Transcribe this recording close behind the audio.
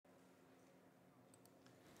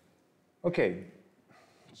Okay,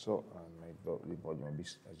 so I made the volume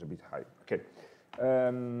a bit high. Okay,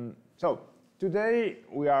 so today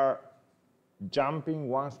we are jumping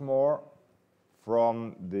once more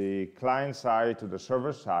from the client side to the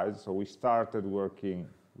server side. So we started working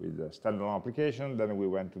with a standalone application, then we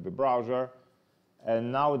went to the browser,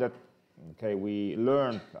 and now that we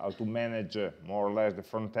learned how to manage more or less the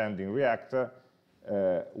front end in React,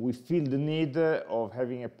 we feel the need of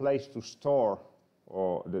having a place to store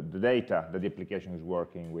the data that the application is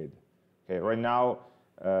working with. Okay, right now,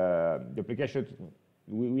 the application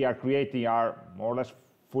we are creating are more or less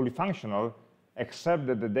fully functional, except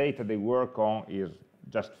that the data they work on is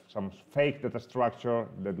just some fake data structure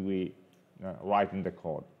that we write in the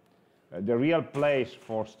code. The real place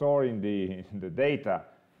for storing the data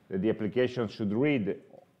that the application should read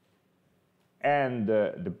and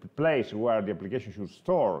the place where the application should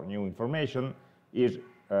store new information is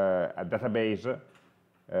a database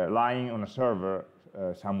lying on a server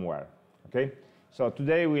somewhere. Okay, so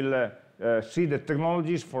today we'll see the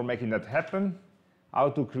technologies for making that happen, how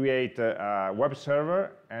to create a web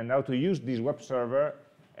server, and how to use this web server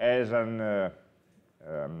as an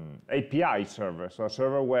API server, so a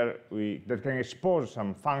server where that can expose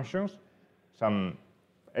some functions, some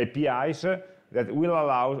APIs that will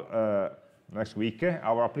allow next week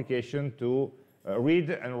our application to read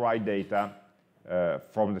and write data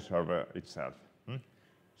from the server itself.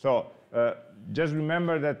 So just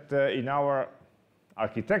remember that in our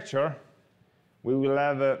architecture we will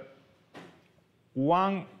have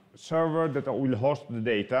one server that will host the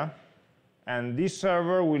data, and this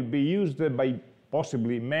server will be used by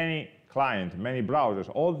possibly many clients, many browsers.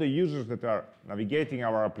 All the users that are navigating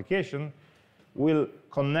our application will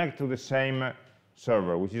connect to the same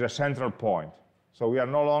server, which is a central point. So we are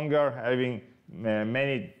no longer having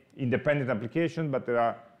many independent applications, but there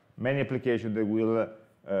are many applications that will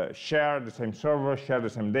share the same server, share the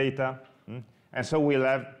same data, and so we'll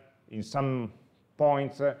have, in some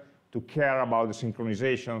points, to care about the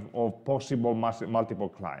synchronization of possible multiple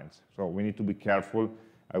clients. So we need to be careful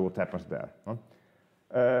what happens there.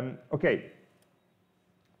 Okay.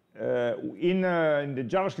 In the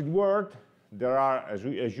JavaScript world, there are, as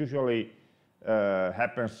usually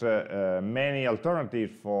happens, many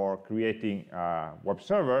alternatives for creating a web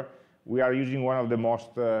server. We are using one of the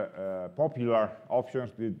most popular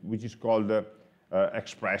options, which is called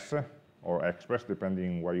Express, or Express,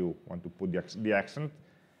 depending where you want to put the accent.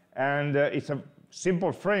 And it's a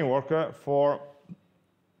simple framework for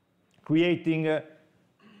creating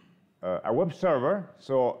a web server,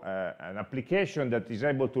 so an application that is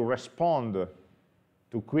able to respond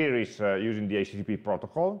to queries using the HTTP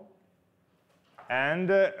protocol, and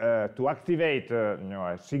to activate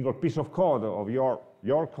a single piece of code of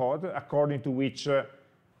your code according to which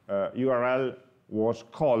URL was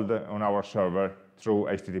called on our server through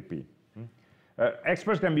HTTP.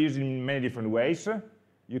 Express can be used in many different ways.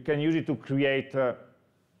 You can use it to create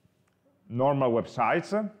normal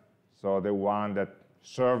websites, so the one that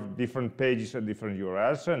serve different pages and different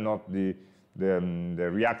URLs, not the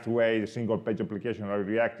React way, the single page application of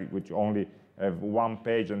React, which only have one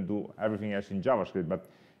page and do everything else in JavaScript. But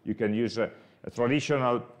you can use a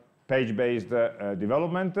traditional page-based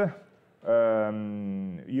development.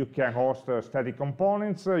 You can host static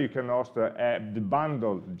components. You can host the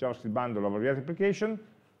JavaScript bundle of a React application,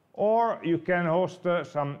 or you can host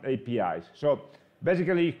some APIs. So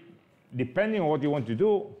basically, depending on what you want to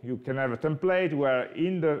do, you can have a template where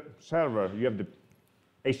in the server you have the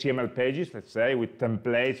HTML pages, let's say, with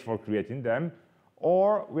templates for creating them,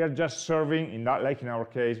 or we are just serving, like in our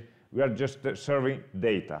case, we are just serving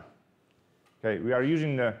data. Okay, we are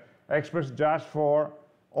using the Express just for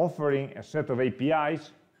offering a set of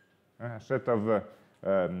APIs, a set of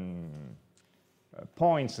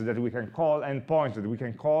points that we can call, endpoints that we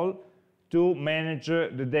can call to manage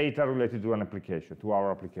the data related to an application, to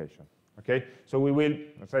our application. Okay, so we will,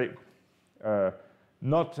 let's say,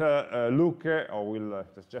 not look or we'll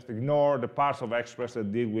just ignore the parts of Express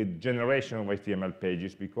that deal with generation of HTML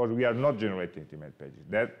pages, because we are not generating HTML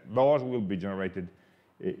pages. Those will be generated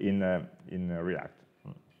in React.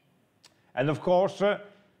 And of course,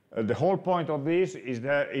 the whole point of this is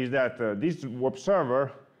that this web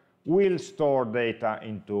server will store data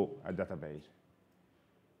into a database.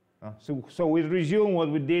 So we resume what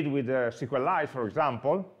we did with SQLite, for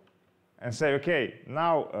example, and say, okay,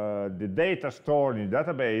 now the data stored in the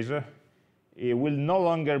database, it will no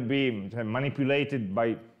longer be manipulated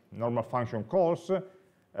by normal function calls,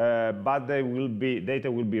 but data will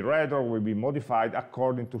be read or will be modified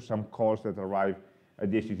according to some calls that arrive at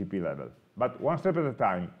the HTTP level. But one step at a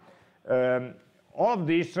time. All of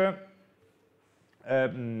this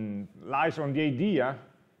lies on the idea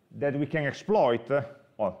that we can exploit,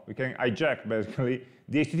 or we can hijack basically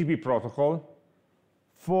the HTTP protocol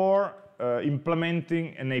for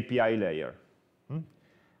implementing an API layer.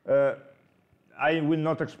 I will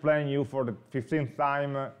not explain you for the 15th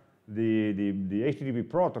time the HTTP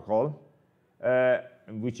protocol,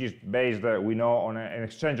 which is based, we know, on an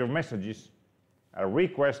exchange of messages, a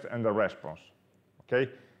request and a response. Okay,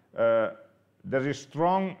 there is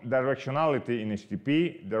strong directionality in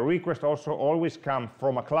HTTP. The request also always comes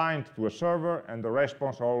from a client to a server, and the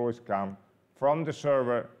response always comes from the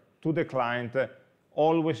server to the client,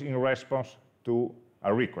 always in response to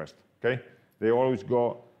a request. Okay, they always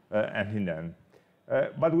go hand in hand.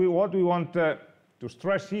 But what we want to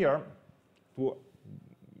stress here, to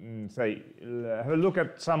say, have a look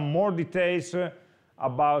at some more details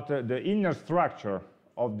about the inner structure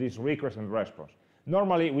of this request and response.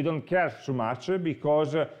 Normally, we don't care so much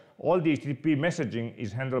because all the HTTP messaging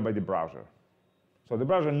is handled by the browser. So the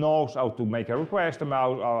browser knows how to make a request,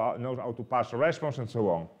 knows how to pass a response, and so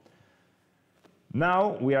on.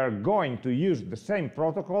 Now we are going to use the same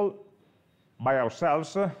protocol by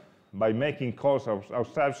ourselves, by making calls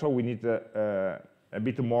ourselves, so we need a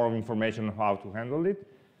bit more of information on how to handle it.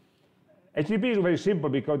 HTTP is very simple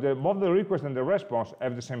because both the request and the response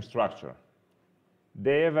have the same structure.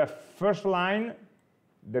 They have a first line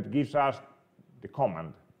that gives us the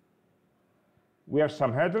command. We have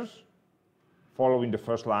some headers following the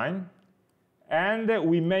first line, and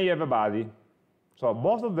we may have a body. So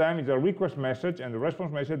both of them is a request message and the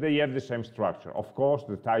response message. They have the same structure. Of course,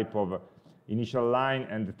 the type of initial line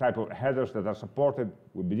and the type of headers that are supported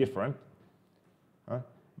will be different.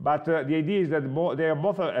 But the idea is that they are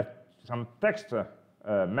both some text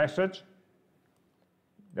message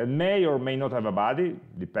that may or may not have a body,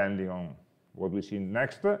 depending on what we see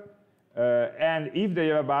next. And if they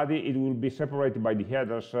have a body, it will be separated by the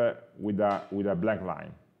headers with a blank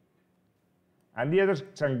line. And the headers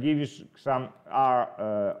can give you some,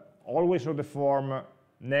 are always of the form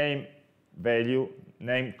name, value,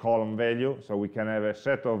 name, column, value. So we can have a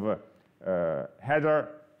set of header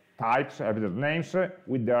types, header names,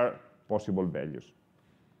 with their possible values.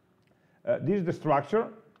 This is the structure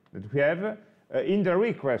that we have. In the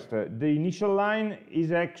request, the initial line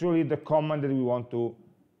is actually the command that we want to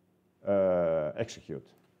execute.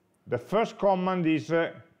 The first command is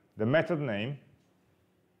the method name.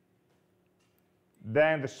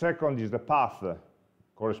 Then the second is the path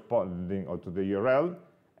corresponding to the URL.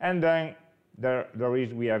 And then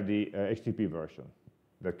we have the HTTP version.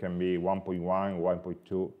 That can be 1.1,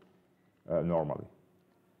 1.2 normally.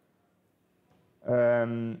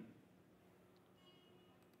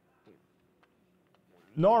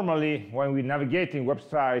 Normally, when we navigate in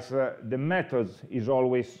websites, the method is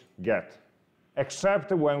always get,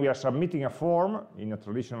 except when we are submitting a form in a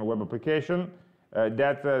traditional web application,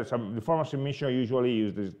 the form of submission usually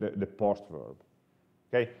uses the post verb.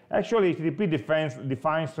 Okay? Actually, HTTP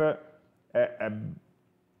defines a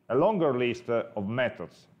longer list of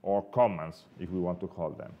methods or commands, if we want to call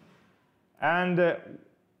them. And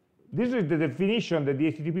this is the definition that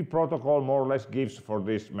the HTTP protocol more or less gives for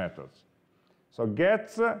these methods. So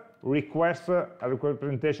gets requests a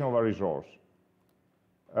representation of a resource.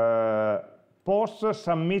 Posts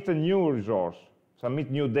submit a new resource, submit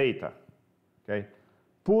new data. Okay?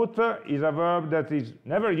 Put is a verb that is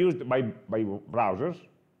never used by browsers.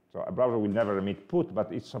 So a browser will never emit put,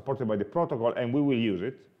 but it's supported by the protocol, and we will use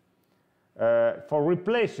it for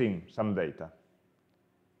replacing some data.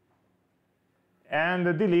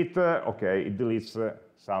 And delete, okay, it deletes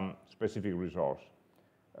some specific resource.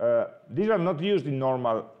 These are not used in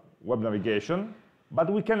normal web navigation, but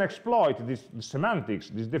we can exploit the semantics,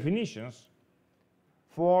 these definitions,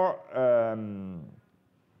 for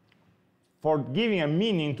giving a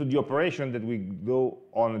meaning to the operation that we do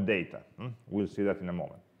on data. We'll see that in a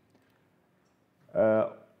moment.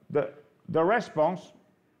 The response,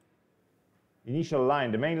 initial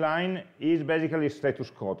line, the main line, is basically status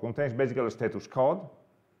code, contains basically a status code,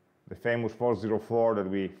 the famous 404 that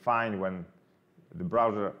we find when the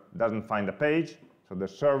browser doesn't find a page, so the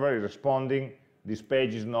server is responding, this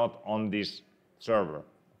page is not on this server,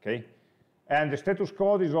 okay? And the status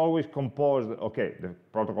code is always composed, okay, the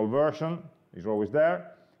protocol version is always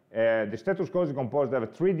there. The status code is composed of a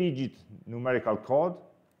 3-digit numerical code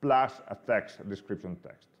plus a text, a description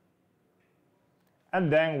text.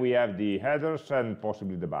 And then we have the headers and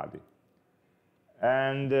possibly the body.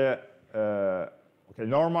 And okay,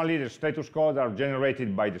 normally the status codes are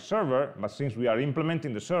generated by the server, but since we are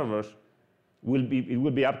implementing the servers, it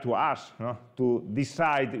will be up to us to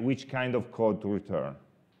decide which kind of code to return.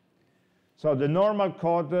 So the normal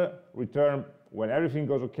code returns when everything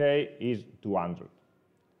goes okay, is 200.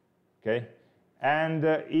 Okay? And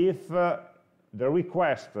if the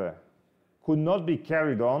request could not be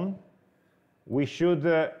carried on, we should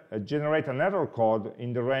generate an error code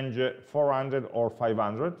in the range 400 or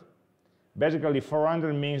 500. Basically,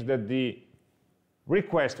 400 means that the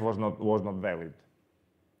request was not valid.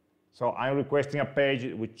 So I'm requesting a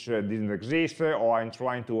page which didn't exist, or I'm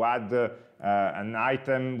trying to add an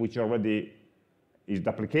item which already is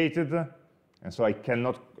duplicated, and so I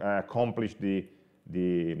cannot accomplish the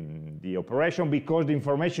operation because the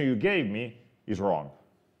information you gave me is wrong.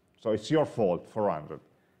 So it's your fault, 400.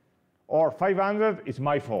 Or 500 is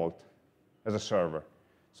my fault as a server.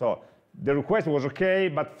 So the request was okay,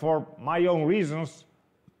 but for my own reasons,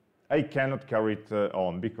 I cannot carry it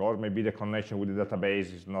on because maybe the connection with the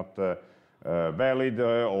database is not valid,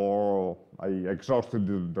 or I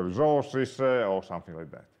exhausted the resources, or something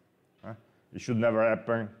like that. It should never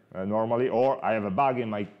happen normally, or I have a bug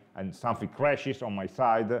and something crashes on my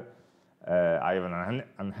side. I have an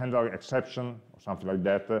unhandled exception or something like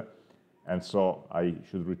that, and so I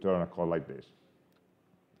should return a code like this.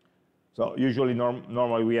 So usually,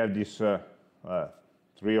 normally we have these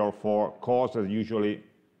 3 or 4 codes that usually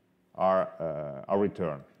are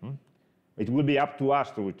returned. It will be up to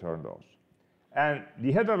us to return those. And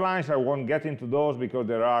the header lines, I won't get into those because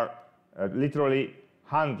there are literally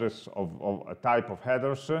hundreds of a type of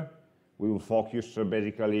headers. We will focus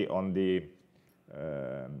basically on the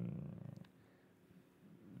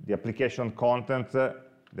application content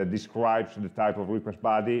that describes the type of request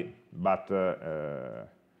body, but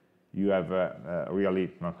you have really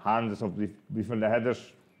hundreds of different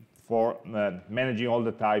headers for managing all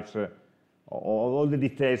the types, all the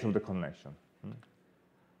details of the connection.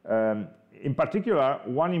 In particular,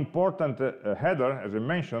 one important header, as I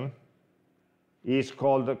mentioned, is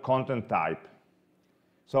called content type.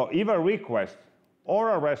 So if a request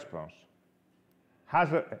or a response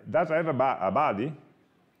does have a body,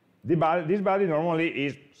 this body normally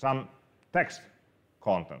is some text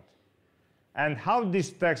content. And how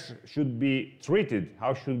this text should be treated,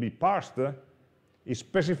 how should be parsed, is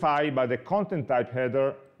specified by the content type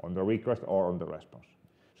header on the request or on the response.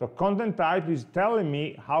 So content type is telling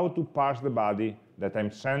me how to parse the body that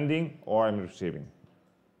I'm sending or I'm receiving.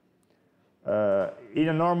 In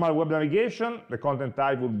a normal web navigation, the content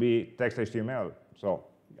type would be text HTML. So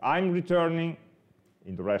I'm returning,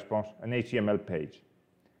 in the response, an HTML page.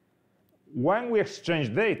 When we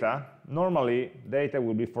exchange data, normally data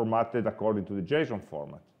will be formatted according to the JSON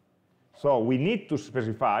format. So we need to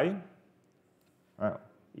specify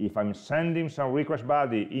if I'm sending some request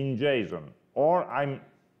body in JSON, or I'm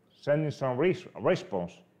sending some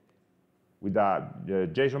response with a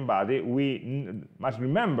JSON body, we must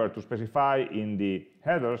remember to specify in the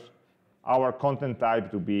headers our content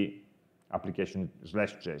type to be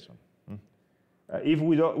application/JSON. If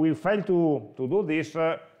we fail to do this,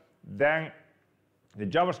 then the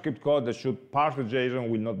JavaScript code that should parse the JSON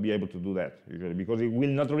will not be able to do that, usually, because it will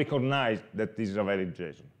not recognize that this is a valid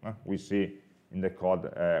JSON. We see in the code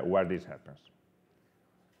where this happens.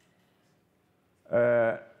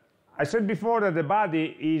 I said before that the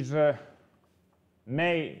body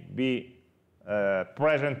may be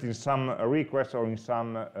present in some requests or in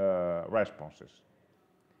some responses.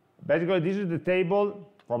 Basically, this is the table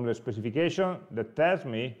from the specification that tells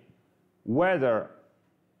me whether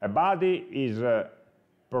a body is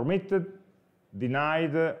permitted,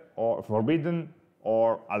 denied, or forbidden,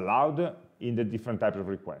 or allowed in the different types of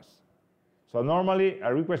requests. So normally,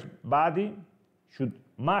 a request body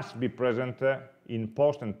must be present in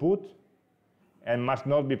post and put, and must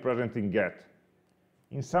not be present in get.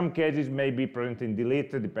 In some cases, may be present in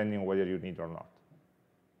delete, depending on whether you need or not.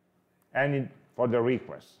 And for the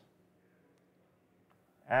request.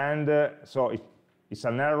 And so it's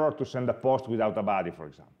an error to send a post without a body, for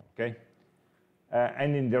example. Okay?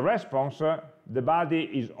 And in the response, the body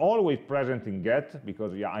is always present in get,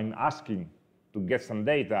 because I'm asking to get some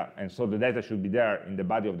data, and so the data should be there in the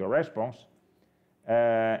body of the response.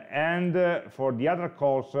 And for the other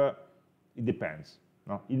calls, it depends.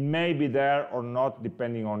 No? It may be there or not,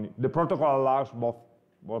 depending on the protocol allows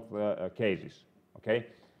both cases. Okay,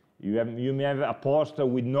 you may have a post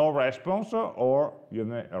with no response, or you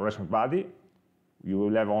have a response body. You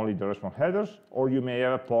will have only the response headers, or you may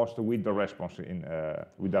have a post with the response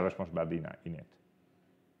with the response body in it.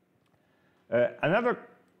 Another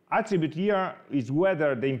attribute here is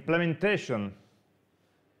whether the implementation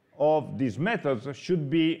of these methods should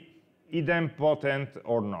be idempotent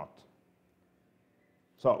or not.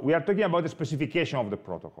 So we are talking about the specification of the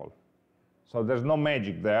protocol. So there's no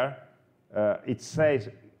magic there. It says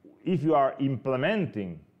if you are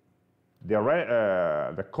implementing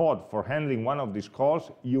the code for handling one of these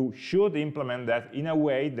calls, you should implement that in a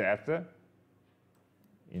way that,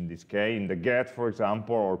 in this case, in the get, for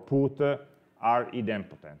example, or put, are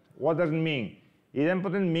idempotent. What does it mean?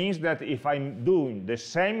 Idempotent means that if I'm doing the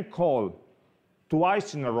same call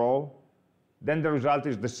twice in a row, then the result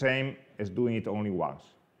is the same as doing it only once.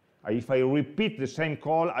 If I repeat the same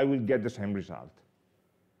call, I will get the same result.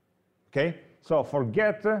 Okay? So for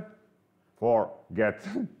get, don't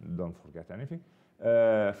forget anything,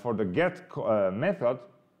 for the get method,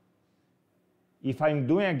 if I'm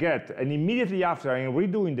doing a get and immediately after I'm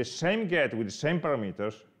redoing the same get with the same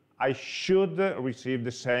parameters, I should receive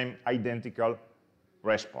the same identical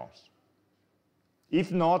response.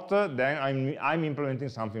 If not, then I'm implementing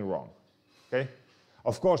something wrong. Okay?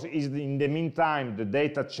 Of course, in the meantime, the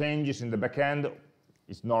data changes in the backend,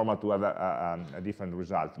 it's normal to have a different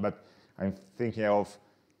result, but I'm thinking of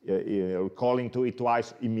calling to it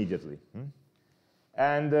twice immediately.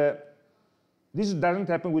 And this doesn't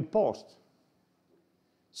happen with post.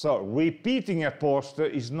 So repeating a post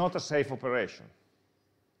is not a safe operation,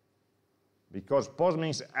 because post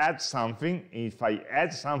means add something. If I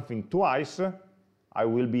add something twice, I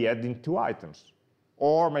will be adding two items.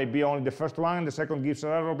 Or maybe only the first one and the second gives an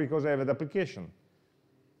error because I have a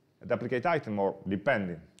duplicate item, or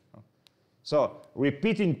depending. So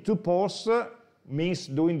repeating two posts means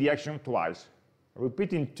doing the action twice.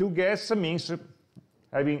 Repeating two gets means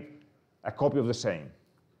having a copy of the same.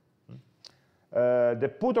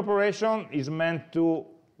 The put operation is meant to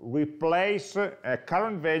replace a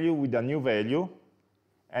current value with a new value,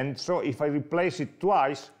 and so if I replace it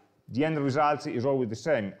twice, the end result is always the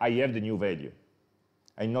same. I have the new value.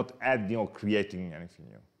 I'm not adding or creating anything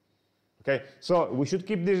new. Okay, so we should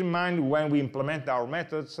keep this in mind when we implement our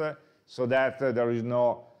methods, so that there is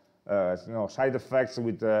no side effects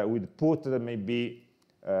with put that maybe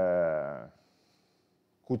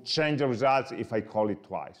could change the results if I call it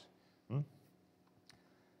twice.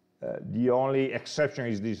 The only exception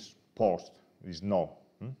is this post, this no.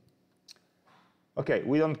 Okay,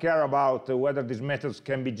 we don't care about whether these methods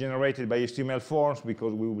can be generated by HTML forms,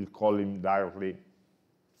 because we will call them directly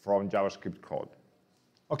from JavaScript code.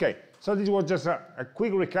 Okay, so this was just a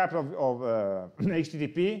quick recap of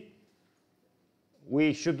HTTP.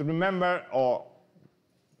 We should remember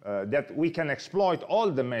that we can exploit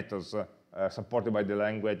all the methods supported by the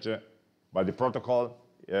language, by the protocol,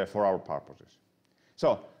 for our purposes.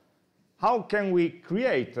 So, how can we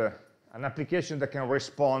create an application that can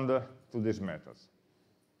respond to these methods?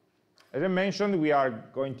 As I mentioned, we are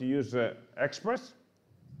going to use Express,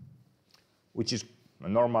 which is a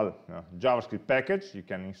normal JavaScript package. You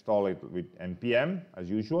can install it with npm, as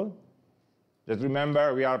usual. Just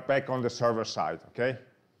remember, we are back on the server side, okay?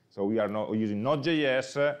 So we are not using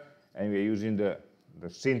Node.js, and we are using the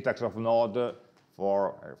syntax of Node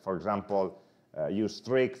for example, use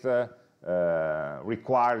strict,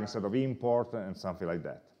 require instead of import, and something like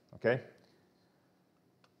that, okay?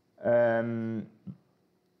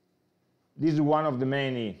 This is one of the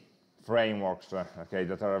many frameworks okay,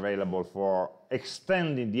 that are available for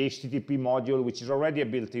extending the HTTP module, which is already a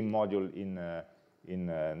built-in module in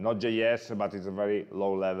Node.js, but it's a very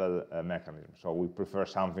low-level mechanism. So we prefer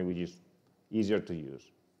something which is easier to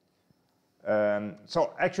use.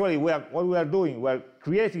 So actually, what we are doing, we're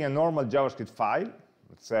creating a normal JavaScript file,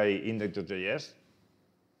 let's say index.js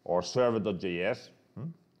or server.js,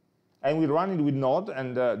 and we run it with Node,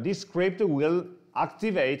 and this script will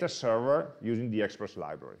activate a server using the Express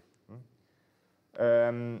library.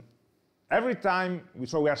 Every time,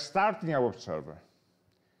 so we are starting our server.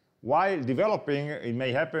 While developing, it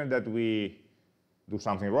may happen that we do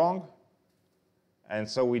something wrong, and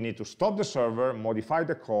so we need to stop the server, modify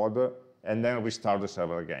the code, and then restart the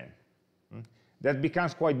server again. That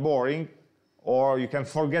becomes quite boring, or you can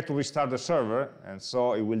forget to restart the server, and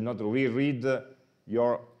so it will not reread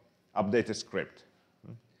your updated script.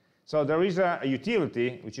 So there is a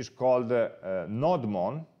utility which is called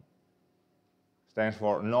nodemon, stands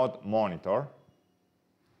for node monitor,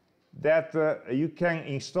 that you can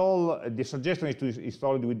install. The suggestion is to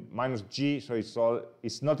install it with -G, so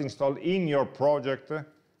it's not installed in your project,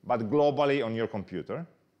 but globally on your computer.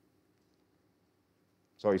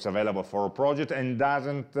 So it's available for a project and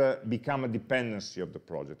doesn't become a dependency of the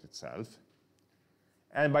project itself.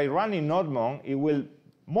 And by running nodemon, it will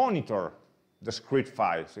monitor the script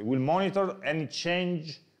files. It will monitor any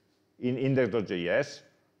change in index.js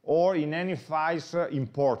or in any files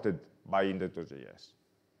imported by index.js.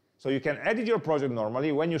 So you can edit your project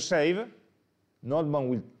normally. When you save, nodemon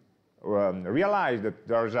will realize that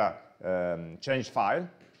there's a changed file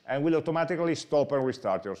and will automatically stop and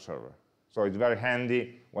restart your server. So it's very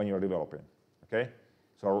handy when you're developing, okay?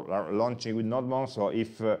 So launching with NodeMon, so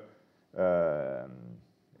if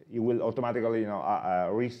it will automatically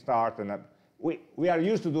restart, and we are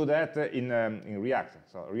used to do that in React.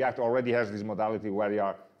 So React already has this modality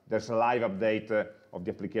where there's a live update of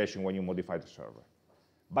the application when you modify the server.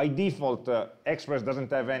 By default, Express doesn't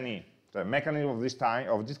have any mechanism of this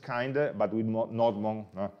kind, but with NodeMon,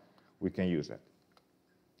 we can use it.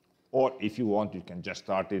 Or if you want, you can just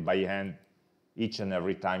start it by hand each and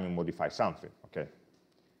every time you modify something, okay?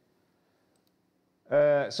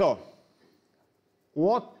 So,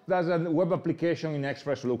 what does a web application in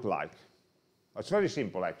Express look like? It's very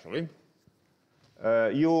simple, actually.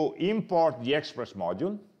 You import the Express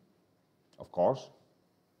module, of course.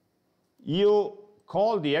 You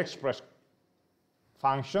call the Express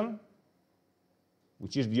function,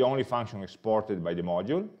 which is the only function exported by the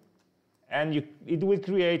module, and it will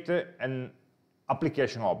create an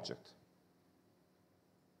application object.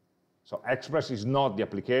 So Express is not the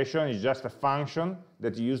application, it's just a function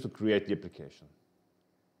that you use to create the application.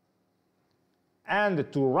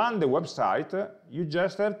 And to run the website, you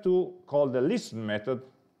just have to call the listen method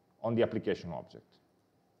on the application object.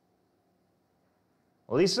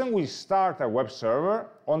 Listen will start a web server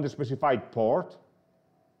on the specified port,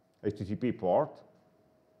 HTTP port,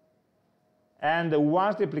 and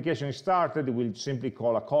once the application is started, it will simply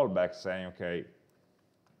call a callback saying, okay,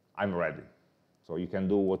 I'm ready. So you can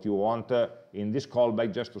do what you want in this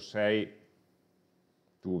callback just to say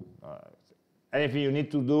anything you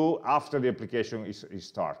need to do after the application is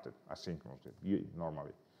started, asynchronously,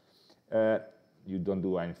 normally. You don't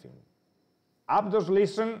do anything. Updoes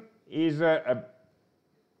listen is an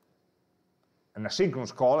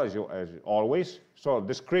asynchronous call, as always. So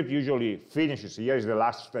the script usually finishes. Here is the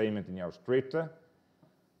last statement in your script.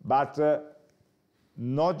 But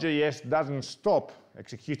Node.js doesn't stop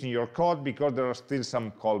executing your code because there are still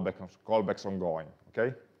some callbacks ongoing,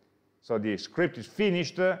 okay? So the script is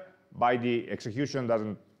finished, but the execution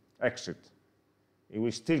doesn't exit. It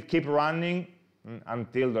will still keep running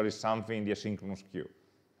until there is something in the asynchronous queue.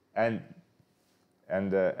 And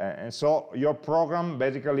so your program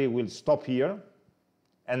basically will stop here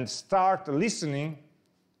and start listening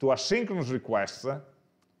to asynchronous requests,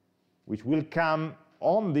 which will come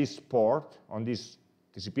on this port, on this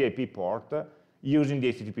TCP/IP port, using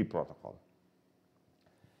the HTTP protocol.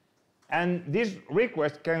 And this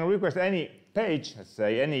request can request any page, let's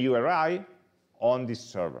say, any URI on this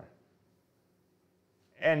server.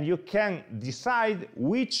 And you can decide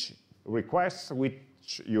which requests, which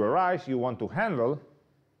URIs you want to handle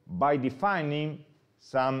by defining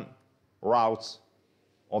some routes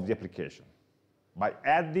of the application, by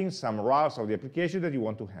adding some routes of the application that you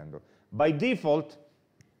want to handle. By default,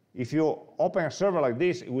 if you open a server like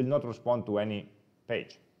this, it will not respond to any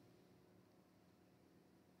page.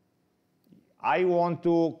 I want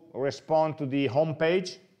to respond to the home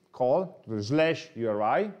page call, to the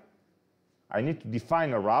 /URI. I need to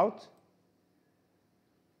define a route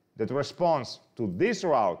that responds to this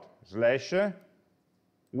route,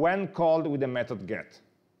 / when called with the method get.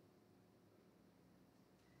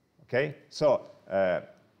 Okay, so a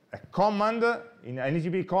command, in an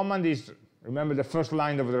HTTP command is, remember the first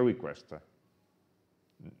line of the request.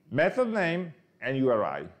 Method name and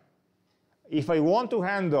URI. If I want to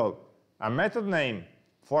handle a method name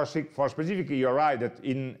for a specific URI that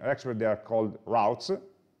in Express they are called routes,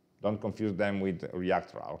 don't confuse them with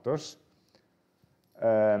React routers,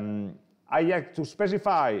 I have to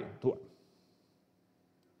specify, to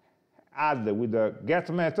add with the get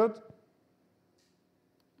method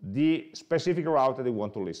the specific route that I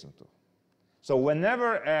want to listen to. So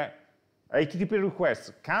whenever a HTTP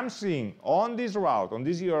request comes in on this route, on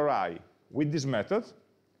this URI, with this method,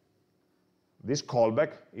 this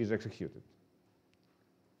callback is executed.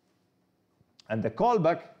 And the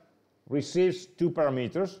callback receives two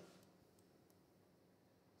parameters,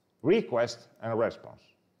 request and response.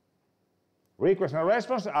 Request and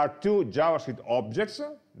response are two JavaScript objects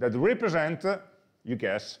that represent, you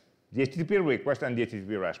guess, the HTTP request and the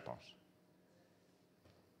HTTP response.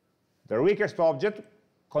 The request object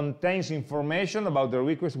contains information about the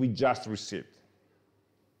request we just received.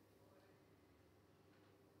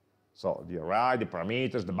 So the URI, the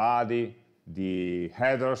parameters, the body, the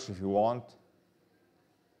headers, if you want.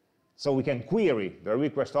 So we can query the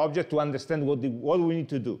request object to understand what we need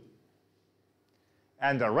to do.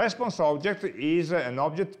 And the response object is an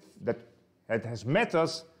object that has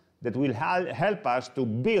methods that will help us to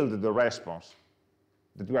build the response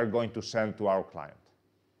that we are going to send to our client.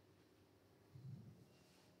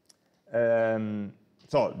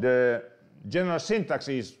 So the general syntax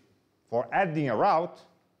is, for adding a route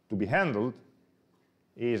to be handled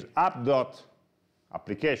is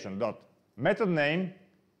app.application.method name,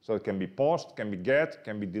 so it can be post, can be get,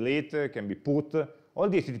 can be delete, can be put, all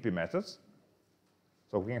the HTTP methods.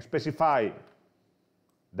 So we can specify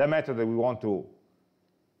the method that we want to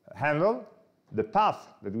handle, the path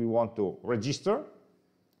that we want to register,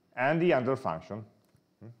 and the handler function.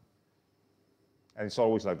 And it's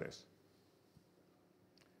always like this.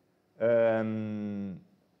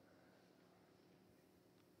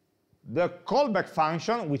 The callback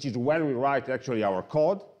function, which is where we write actually our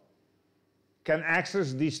code, can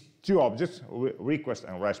access these two objects, request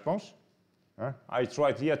and response. I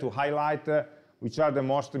tried here to highlight which are the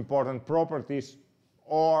most important properties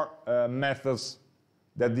or methods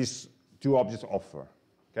that these two objects offer.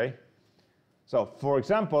 Okay? So, for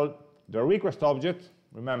example, the request object,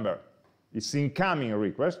 remember, it's incoming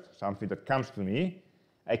request, something that comes to me.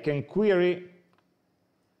 I can query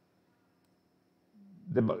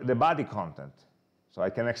the body content. So I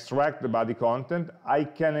can extract the body content. I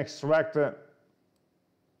can extract the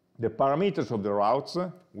parameters of the routes.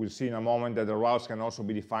 We'll see in a moment that the routes can also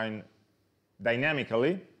be defined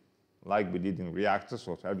dynamically, like we did in React,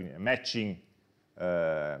 so having a matching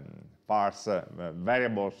parts,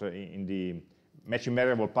 variables in the matching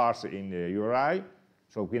variable parts in the URI.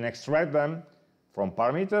 So we can extract them from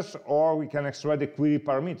parameters, or we can extract the query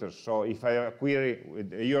parameters. So if I have a query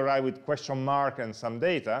with a URI with question mark and some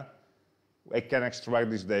data, I can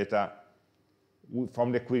extract this data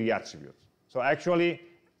from the query attribute. So actually,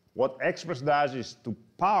 what Express does is to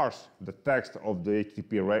parse the text of the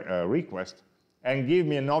HTTP request and give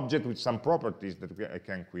me an object with some properties that I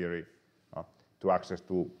can query to access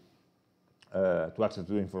to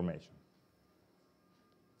the information.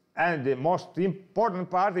 And the most important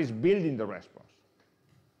part is building the response.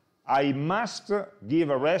 I must give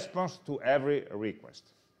a response to every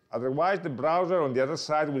request. Otherwise, the browser on the other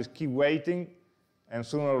side will keep waiting, and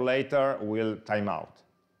sooner or later will time out.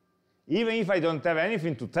 Even if I don't have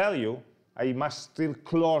anything to tell you, I must still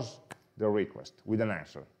close the request with an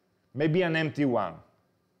answer. Maybe an empty one.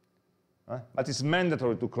 But it's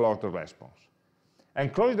mandatory to close the response.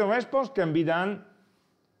 And closing the response can be done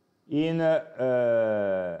in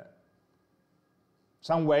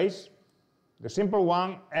some ways. The simple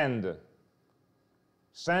one, end.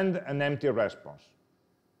 Send an empty response.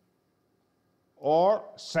 Or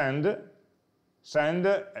send a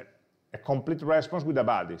complete response with a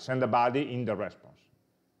body. Send a body in the response.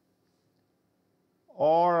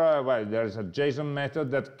 Or, well, there's a JSON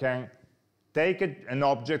method that can take an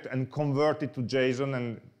object and convert it to JSON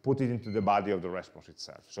and put it into the body of the response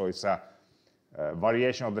itself. So it's a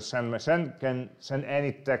variation of the send. Send can send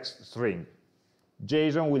any text string.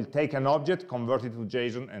 JSON will take an object, convert it to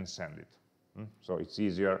JSON, and send it. So it's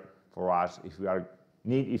easier for us if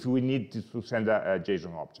we need to send a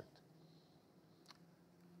JSON object.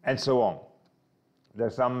 And so on.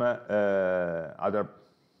 There's some other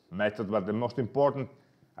methods, but the most important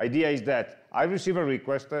idea is that I receive a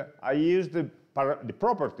request, I use the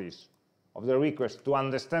properties of the request to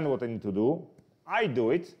understand what I need to do. I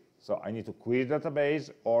do it, so I need to query the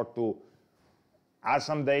database or to add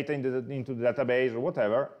some data into the database or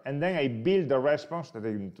whatever, and then I build the response that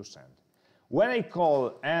I need to send. When I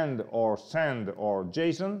call end or send or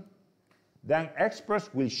JSON, then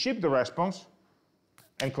Express will ship the response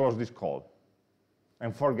and close this call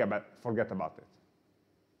and forget about it.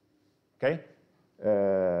 Okay?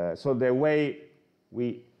 So the way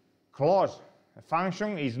we close a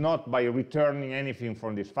function is not by returning anything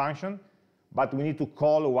from this function, but we need to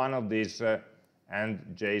call one of these and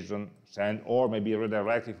JSON send, or maybe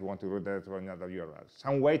redirect if you want to redirect to another URL.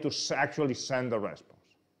 Some way to actually send the response.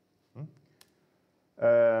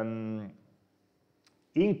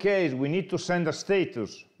 In case we need to send a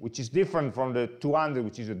status, which is different from the 200,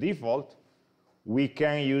 which is the default, we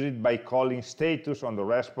can use it by calling status on the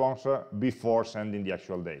response before sending the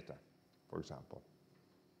actual data, for example.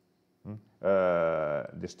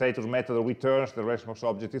 The status method returns the response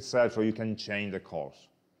object itself, so you can change the calls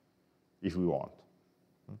if we want.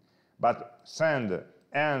 But send,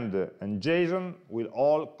 end, and JSON will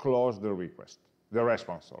all close the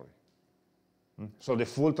response, sorry. So the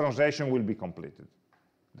full transaction will be completed.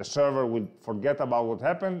 The server will forget about what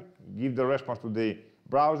happened, give the response to the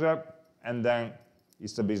browser, and then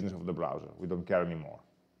it's the business of the browser. We don't care anymore.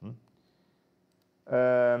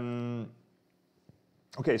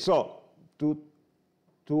 Okay, so to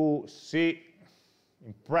see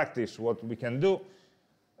in practice what we can do,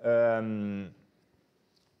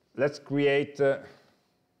 let's create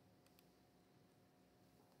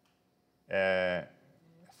a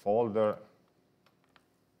folder,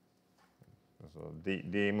 so the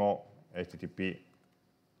demo HTTP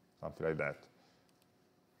something like that.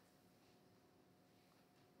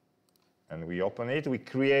 And we open it, we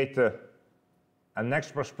create an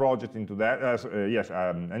Express project into that, yes,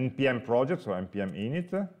 an npm project, so npm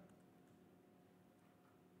init.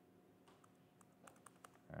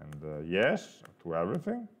 And yes, to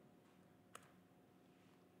everything.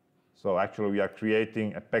 So actually we are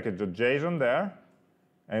creating a package.json there,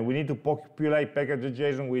 and we need to populate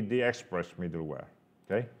package.json with the Express middleware,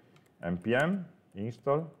 okay? npm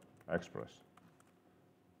install Express.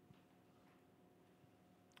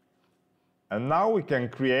 And now we can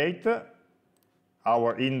create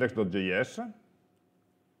our index.js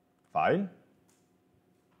file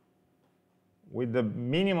with the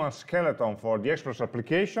minimum skeleton for the Express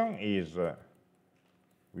application is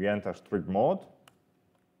we enter strict mode,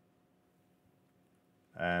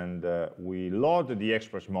 and we load the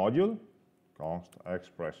Express module, const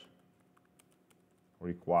express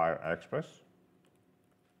require Express.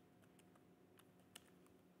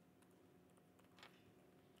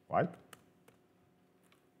 Right?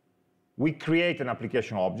 We create an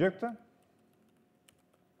application object,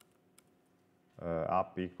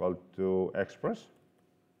 app equal to Express,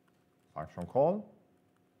 function call,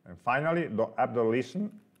 and finally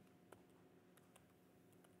app.listen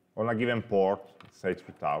on a given port, say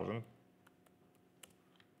 3000,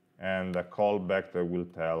 and a callback that will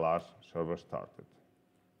tell us server started.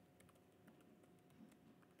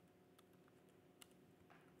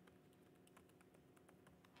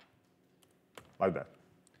 Like that.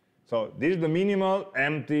 So this is the minimal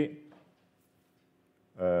empty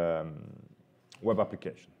web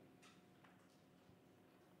application.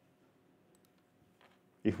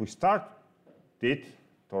 If we start it,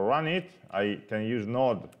 to run it, I can use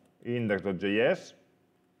node index.js,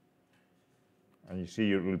 and you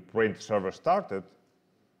see it will print server started,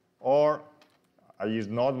 or I use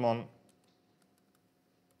nodemon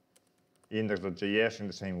index.js in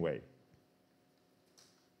the same way.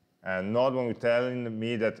 And nodemon will tell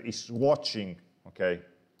me that it's watching, okay,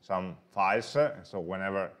 some files, so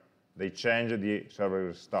whenever they change, the server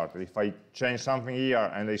will start. If I change something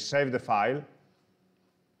here and I save the file,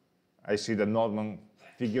 I see that nodemon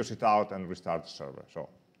figures it out and restarts the server. So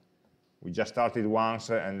we just started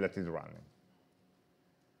once and let it run.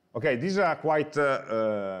 Okay, this is a quite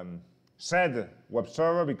sad web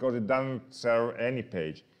server because it doesn't serve any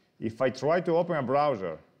page. If I try to open a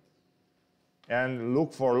browser and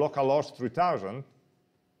look for localhost 3000,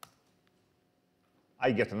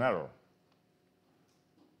 I get an error.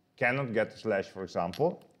 Cannot get /, for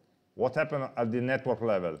example. What happened at the network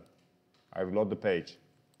level? I reload the page.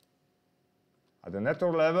 At the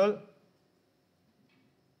network level,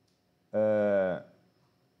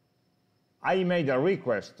 I made a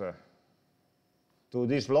request to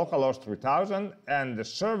this localhost 3000, and the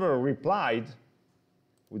server replied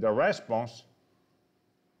with a response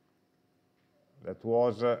that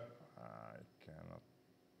was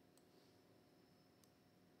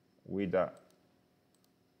with a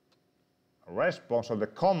response. So the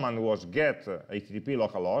command was get HTTP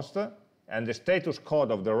localhost, and the status code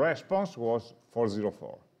of the response was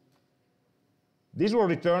 404. These were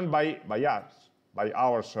returned by us, by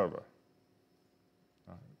our server.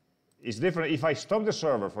 It's different. If I stop the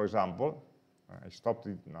server, for example, I stopped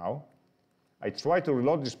it now, I try to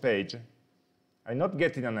reload this page, I'm not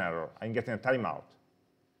getting an error, I'm getting a timeout.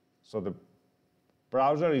 So the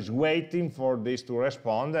browser is waiting for this to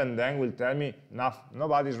respond, and then will tell me,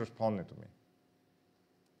 nobody's responding to me.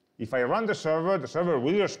 If I run the server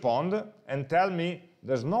will respond and tell me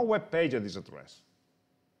there's no web page at this address.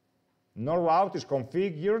 No route is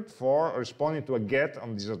configured for responding to a GET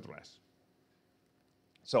on this address.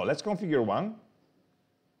 So let's configure one.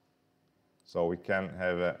 So we can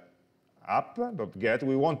have a app.get.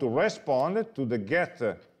 We want to respond to the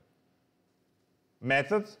GET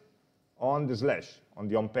method on the / on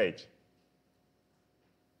the home page.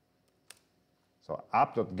 So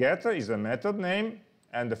app.get is the method name,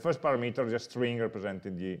 and the first parameter is a string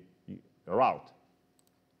representing the route.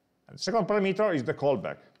 And the second parameter is the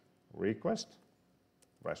callback, request,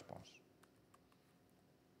 response.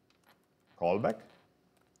 Callback,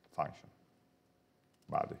 function,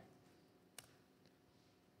 body.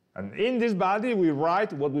 And in this body, we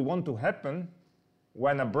write what we want to happen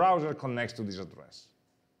when a browser connects to this address.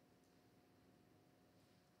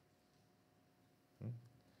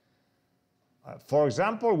 For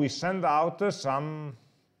example, we send out some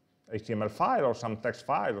HTML file or some text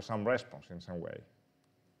file or some response in some way.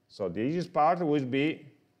 So the easiest part would be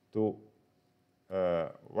to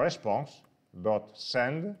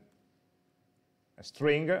response.send a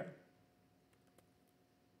string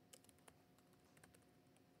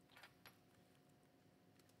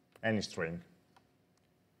any string.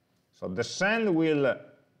 So the send will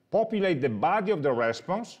populate the body of the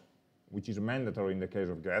response, which is mandatory in the case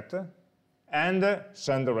of get, and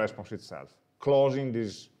send the response itself, closing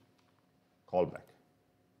this callback.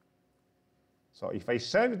 So if I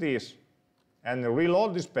save this and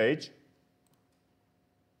reload this page,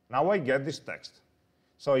 now I get this text.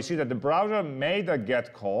 So you see that the browser made a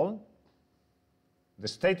get call. The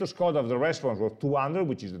status code of the response was 200,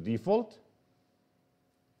 which is the default,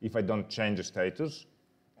 if I don't change the status.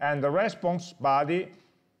 And the response body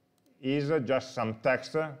is just some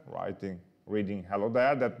text reading hello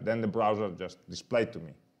there, that then the browser just displayed to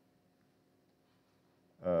me.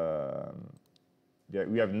 Yeah,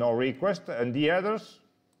 we have no request, and the headers,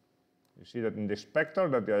 you see that in the inspector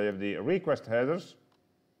that I have the request headers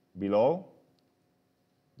below.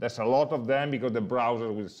 There's a lot of them because the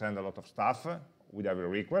browser will send a lot of stuff with every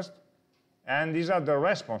request. And these are the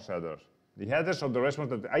response headers, the headers of the response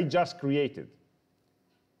that I just created.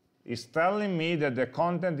 It's telling me that the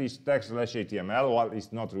content is text/HTML. Well,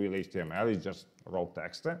 it's not really HTML, it's just raw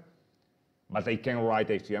text. But I can write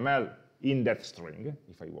HTML in that string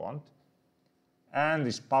if I want. And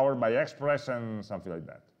it's powered by Express and something like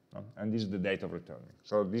that. And this is the date of returning.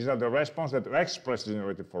 So these are the responses that Express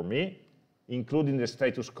generated for me, including the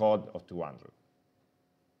status code of 200.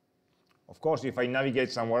 Of course, if I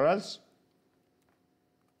navigate somewhere else,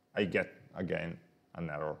 I get, again, an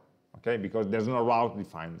error, okay? Because there's no route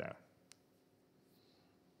defined there.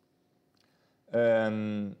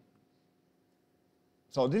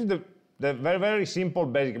 So this is the very, very simple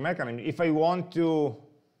basic mechanism. If I want to,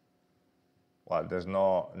 well, there's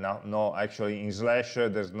no actually in slash,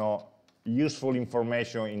 there's no useful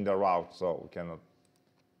information in the route, so we cannot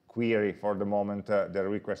query for the moment the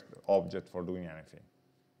request object for doing anything.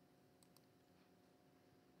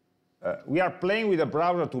 We are playing with the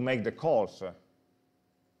browser to make the calls,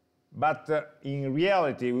 but in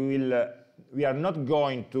reality, we are not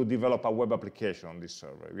going to develop a web application on this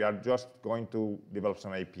server. We are just going to develop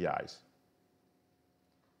some APIs.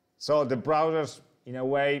 So the browsers, in a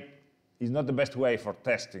way, is not the best way for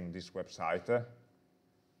testing this website,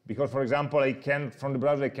 because, for example, from the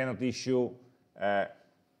browser, I cannot issue a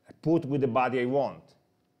put with the body I want,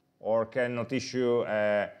 or cannot issue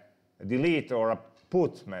a delete or a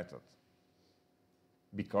put method,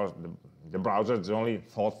 because the browser is only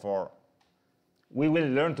thought for. We will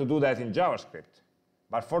learn to do that in JavaScript.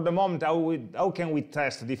 But for the moment, how can we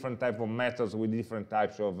test different types of methods with different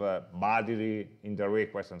types of body in the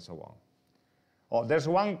request and so on? Oh, there's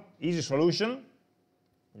one easy solution.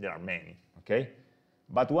 There are many, okay?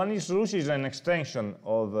 But one easy solution is an extension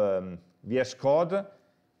of VS Code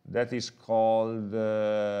that is called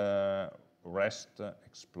REST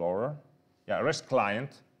Explorer. Yeah, REST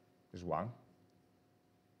Client is one.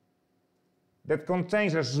 That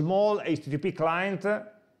contains a small HTTP client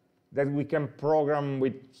that we can program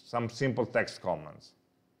with some simple text commands.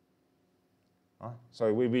 So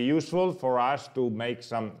it will be useful for us to make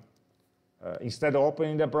some, instead of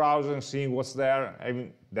opening the browser and seeing what's there,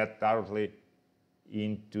 having that directly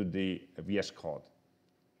into the VS Code.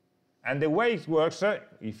 And the way it works,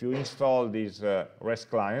 if you install this REST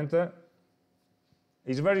client,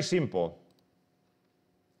 is very simple.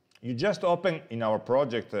 You just open, in our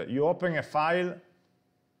project, you open a file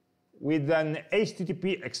with an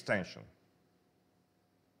HTTP extension.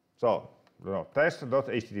 So,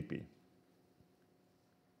 test.http.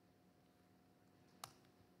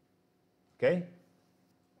 Okay?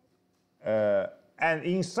 And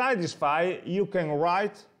inside this file, you can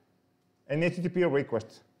write an HTTP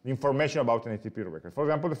request, information about an HTTP request. For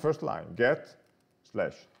example, the first line, get /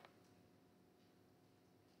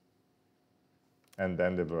 and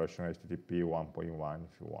then the version HTTP 1.1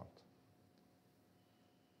 if you want.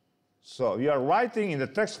 So you are writing in the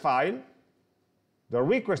text file the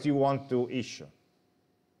request you want to issue.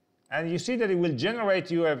 And you see that it will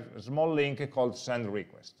generate you a small link called send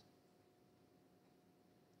request.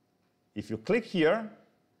 If you click here,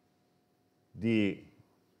 the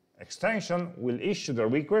extension will issue the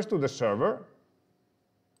request to the server.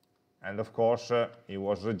 And of course, it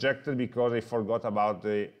was rejected because I forgot about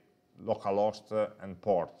the localhost and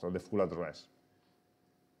port, so the full address.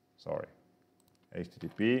 Sorry.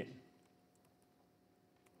 HTTP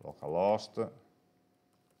localhost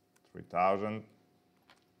 3000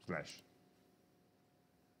 /.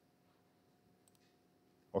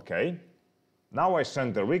 Okay. Now I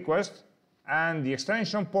send the request, and the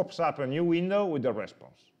extension pops up a new window with the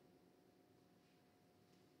response.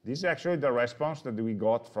 This is actually the response that we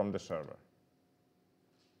got from the server.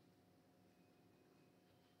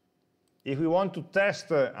 If we want to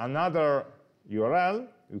test another URL,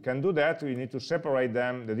 we can do that. We need to separate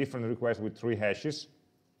them, the different requests, with 3 hashes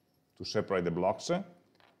to separate the blocks.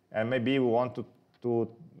 And maybe we want to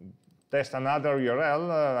test another URL,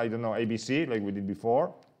 I don't know, ABC, like we did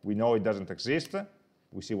before. We know it doesn't exist.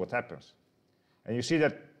 We see what happens. And you see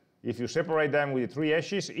that if you separate them with 3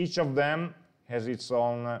 hashes, each of them has its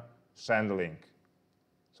own send link.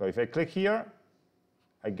 So if I click here,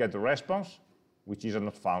 I get the response, which is a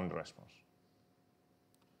not found response,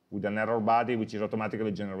 with an error body which is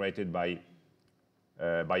automatically generated by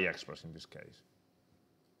Express in this case.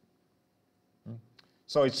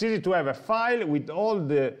 So it's easy to have a file with all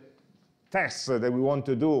the tests that we want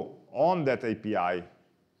to do on that API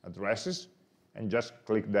addresses, and just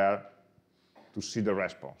click there to see the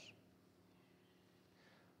response.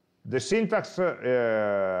 The syntax of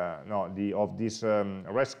this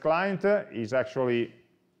REST client is actually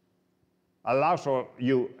allows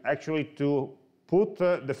you actually to put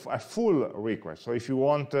a full request. So if you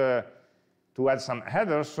want to add some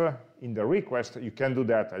headers in the request, you can do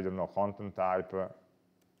that. I don't know, content type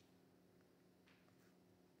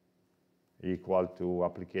equal to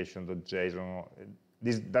application.json.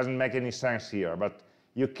 This doesn't make any sense here, but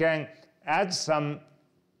you can add some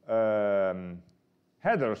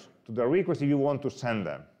headers to the request if you want to send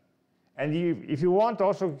them. And if you want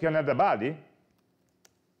also, you can add a body.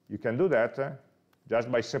 You can do that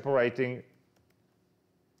just by separating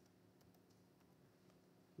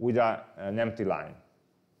with an empty line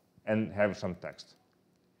and have some text.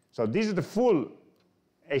 So this is the full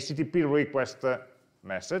HTTP request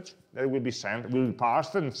message that will be sent, will be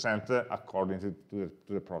parsed and sent according to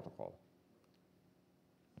the protocol.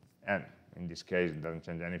 And in this case, it doesn't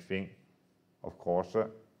change anything, of course,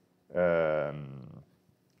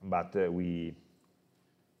 but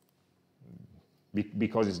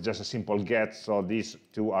because it's just a simple get, so these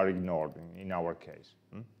 2 are ignored in our case.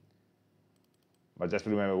 But just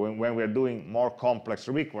remember, when we're doing more complex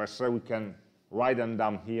requests, we can write them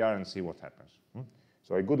down here and see what happens.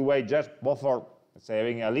 So a good way, just both for, let's say,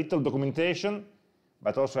 having a little documentation,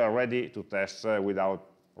 but also ready to test without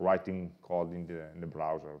writing code in the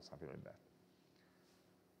browser or something like that.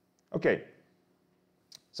 Okay,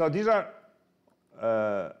 so these are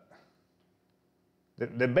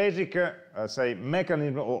the basic, say,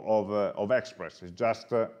 mechanism of Express. Is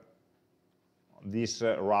just this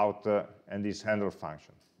route and this handler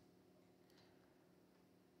function.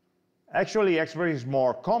 Actually, Express is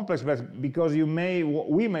more complex, but because we may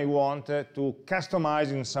want to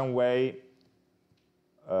customize in some way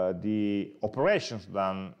the operations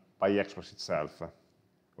done by Express itself.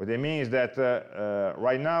 What I mean is that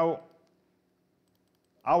right now,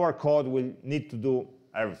 our code will need to do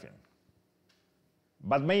everything.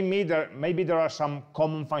 But maybe there are some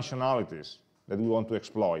common functionalities that we want to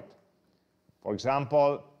exploit. For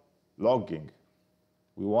example, logging.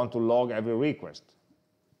 We want to log every request,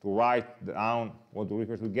 to write down what the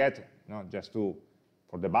request will get, not just for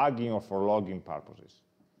debugging or for logging purposes.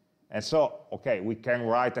 And so, okay, we can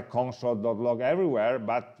write a console.log everywhere,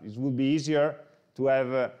 but it would be easier to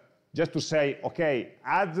have just to say, okay,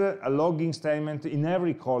 add a logging statement in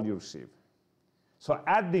every call you receive. So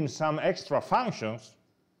adding some extra functions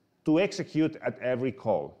to execute at every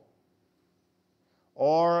call.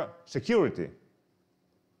 Or security.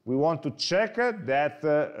 We want to check that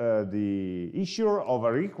the issuer of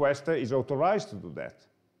a request is authorized to do that,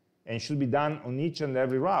 and should be done on each and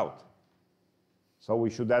every route. So we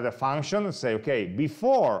should add a function and say, okay,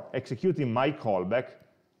 before executing my callback,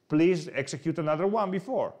 please execute another one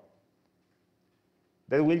before.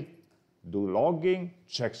 That will do logging,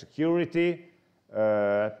 check security,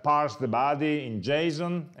 parse the body in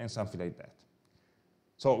JSON, and something like that.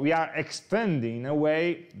 So we are extending, in a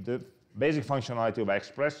way, the basic functionality of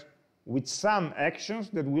Express with some actions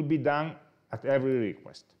that will be done at every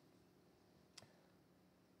request.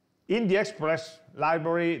 In the Express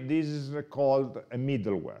library, this is called a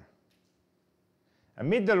middleware. A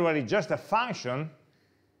middleware is just a function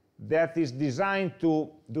that is designed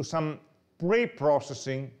to do some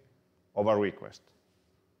pre-processing of a request.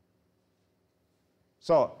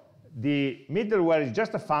 So the middleware is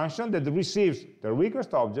just a function that receives the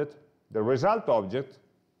request object, the result object,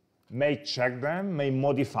 may check them, may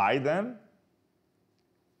modify them,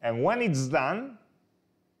 and when it's done,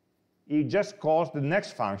 it just calls the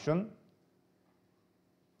next function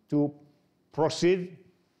to proceed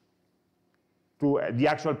to the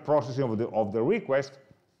actual processing of the request,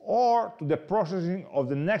 or to the processing of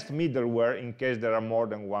the next middleware in case there are more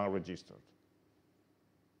than one registered.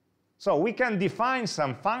 So we can define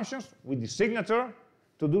some functions with the signature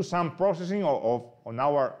to do some processing on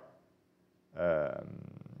our,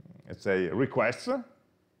 let's say, requests,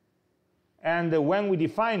 And when we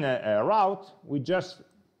define a route, we just,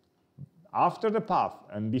 after the path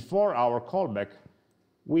and before our callback,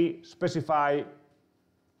 we specify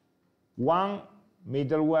one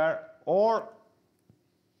middleware or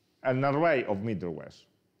an array of middlewares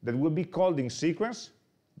that will be called in sequence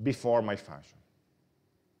before my function.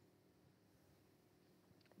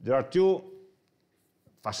 There are two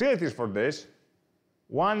facilities for this.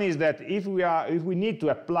 One is that if we need to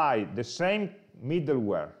apply the same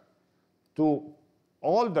middleware to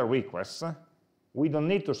all the requests, we don't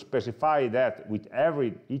need to specify that with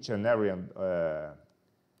each and every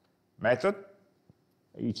method,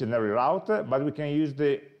 each and every route, but we can use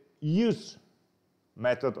the use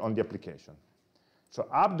method on the application. So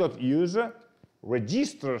app.use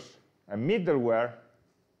registers a middleware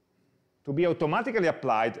to be automatically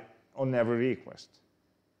applied on every request.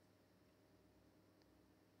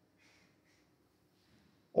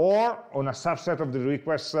 Or on a subset of the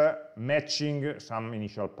requests matching some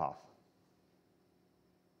initial path.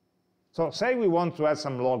 So say we want to add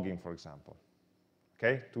some logging, for example,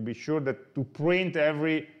 okay, to be sure that to print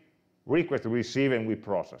every request we receive and we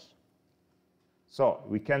process. So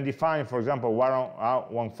we can define, for example,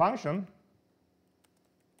 one function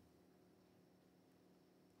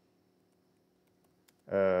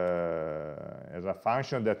as a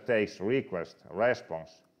function that takes request,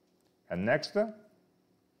 response, and next,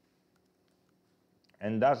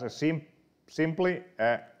 and does simply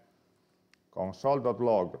a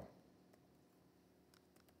console.log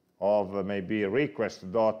of maybe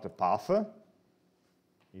request.path.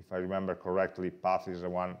 If I remember correctly, path is the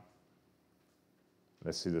one.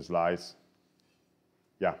 Let's see the slides.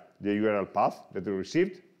 Yeah, the URL path that we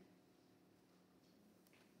received.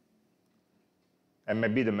 And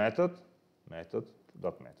maybe the method,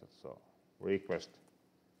 method.method. So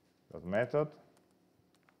request.method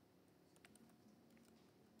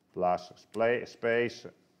plus space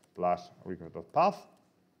plus request.path.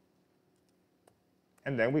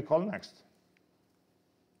 And then we call next.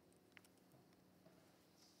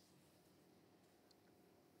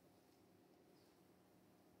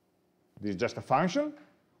 This is just a function.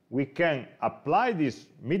 We can apply this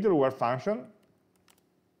middleware function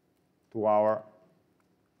to our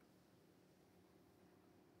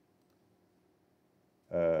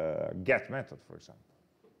get method, for example.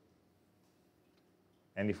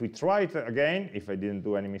 And if we try it again, if I didn't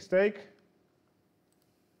do any mistake,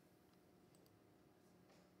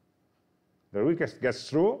 the request gets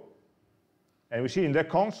through, and we see in the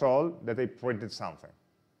console that I printed something.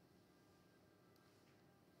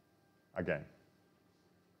 Again.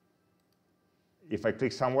 If I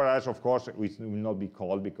click somewhere else, of course, it will not be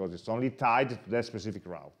called because it's only tied to that specific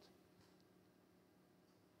route.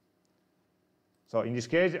 So in this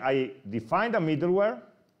case, I defined a middleware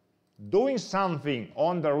doing something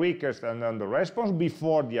on the request and on the response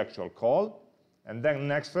before the actual call, and then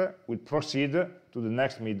next we proceed to the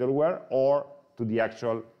next middleware or to the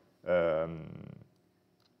actual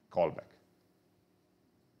callback.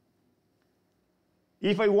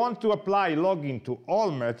 If I want to apply login to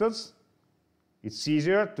all methods, it's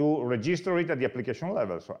easier to register it at the application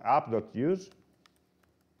level. So app.use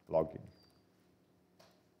login.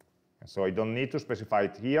 And so I don't need to specify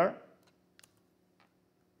it here.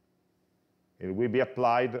 It will be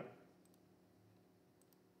applied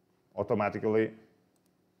automatically.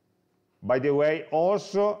 By the way,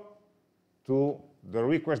 also to the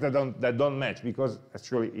requests that don't match, because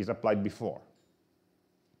actually it's applied before.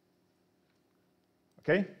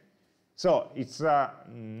 Okay? So it's a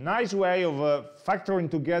nice way of factoring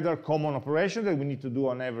together common operations that we need to do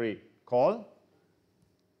on every call.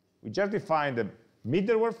 We just define the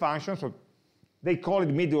middleware function, so they call it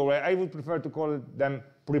middleware. I would prefer to call them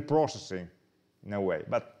pre-processing in a way,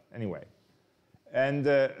 but anyway. And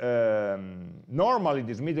normally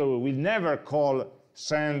this middleware will never call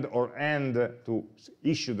send or end to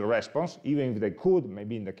issue the response, even if they could,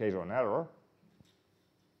 maybe in the case of an error.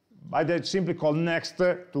 But they simply call next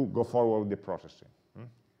to go forward with the processing.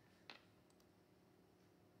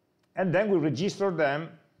 And then we register them,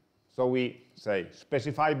 so we say,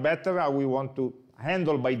 specify better how we want to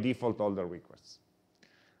handle by default all the requests.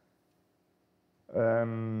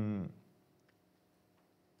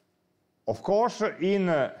 Of course, in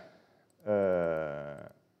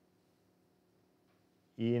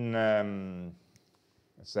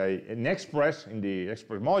say, in Express, in the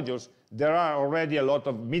Express modules, there are already a lot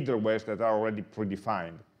of middlewares that are already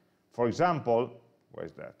predefined. For example, where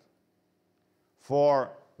is that?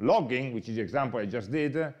 For logging, which is the example I just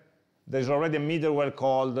did, there's already a middleware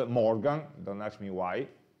called Morgan, don't ask me why,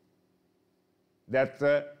 that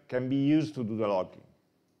can be used to do the logging.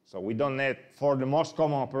 So we don't need, for the most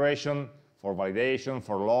common operation, for validation,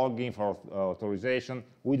 for logging, for authorization.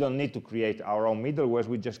 We don't need to create our own middlewares.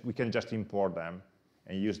 We can just import them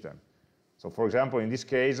and use them. So for example, in this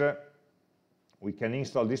case, we can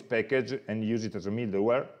install this package and use it as a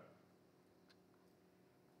middleware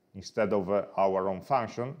instead of our own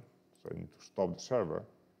function. So I need to stop the server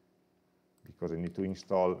because I need to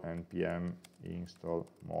install npm install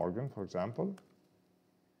Morgan, for example.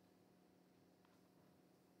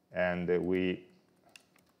 And we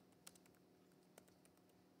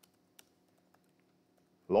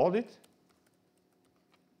load it,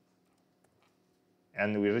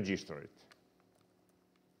 and we register it.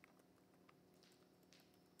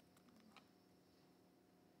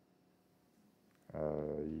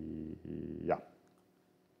 Yeah.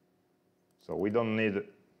 So we don't need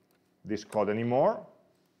this code anymore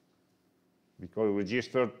because we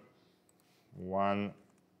registered one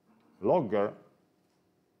logger.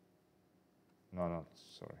 No,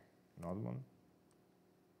 sorry, not one.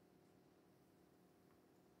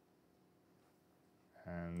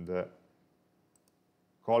 And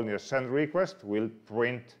calling a send request will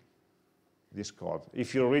print this code.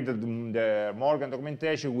 If you read the Morgan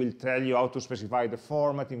documentation, it will tell you how to specify the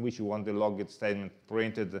format in which you want the logget statement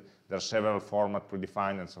printed. There are several formats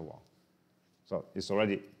predefined and so on. So it's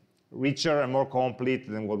already richer and more complete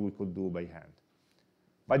than what we could do by hand.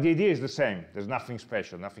 But the idea is the same. There's nothing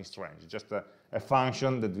special, nothing strange. It's just a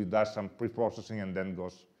function that does some pre-processing and then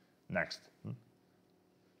goes next.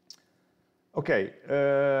 Okay.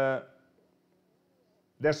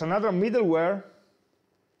 There's another middleware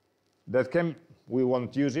that we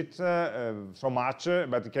won't use it so much,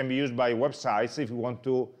 but it can be used by websites if you want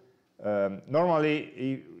to.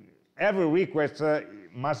 Normally, every request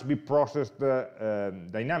must be processed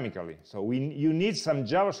dynamically. So you need some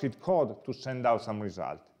JavaScript code to send out some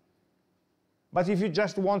result. But if you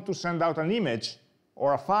just want to send out an image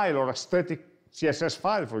or a file or a static CSS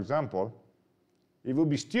file, for example, it would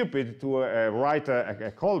be stupid to write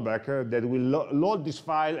a callback that will load this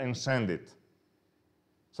file and send it.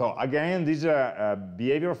 So again, this is a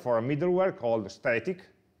behavior for a middleware called static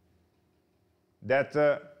that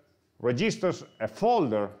registers a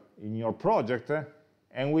folder in your project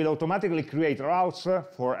and will automatically create routes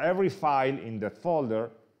for every file in that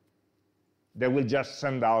folder that will just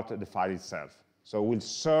send out the file itself. So we'll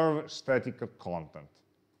serve static content.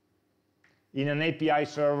 In an API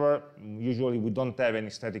server, usually we don't have any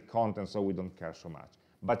static content, so we don't care so much.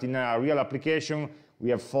 But in a real application, we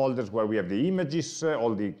have folders where we have the images,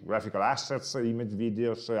 all the graphical assets, image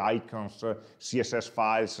videos, icons, CSS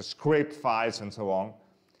files, script files, and so on.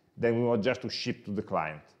 Then we want just to ship to the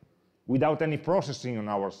client without any processing on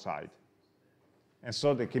our side. And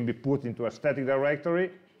so they can be put into a static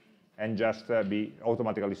directory and just be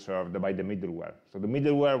automatically served by the middleware. So the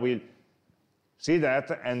middleware will see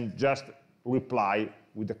that and just reply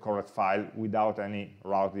with the correct file without any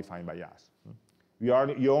route defined by us. You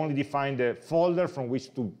only define the folder from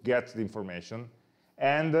which to get the information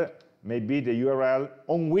and maybe the URL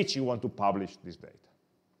on which you want to publish this data.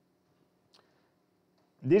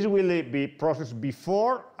 This will be processed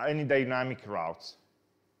before any dynamic routes.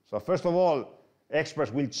 So first of all,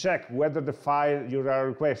 Express will check whether the file you are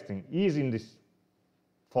requesting is in this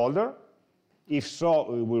folder. If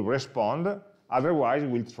so, it will respond. Otherwise,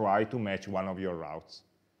 we'll try to match one of your routes.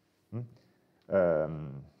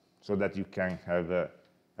 So that you can have a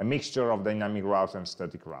mixture of dynamic routes and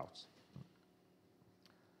static routes.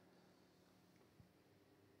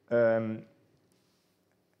 A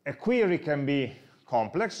query can be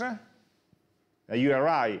complex. A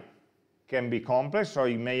URI can be complex, so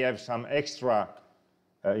you may have some extra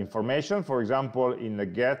information. For example, in a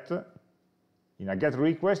GET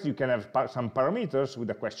request, you can have some parameters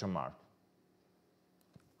with a question mark.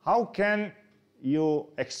 How can you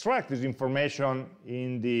extract this information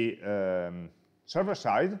in the server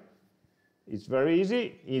side? It's very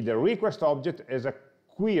easy. The request object has a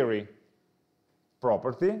query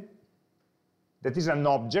property that is an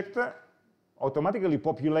object automatically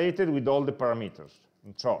populated with all the parameters.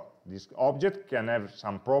 And so this object can have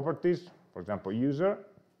some properties, for example, user.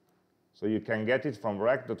 So you can get it from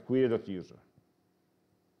rec.query.user.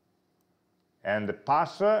 And the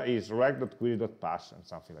pass is rec.query.pass and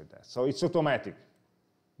something like that. So it's automatic.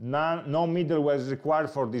 No middleware is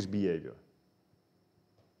required for this behavior.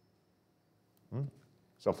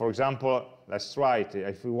 So for example, let's try it.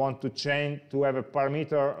 If we want to change to have a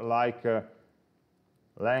parameter like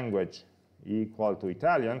language equal to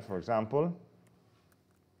Italian, for example,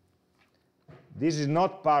 this is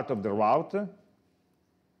not part of the route.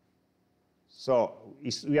 So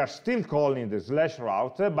we are still calling the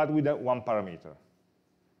 /route, but with one parameter.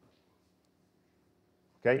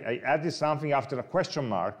 Okay, I added something after a question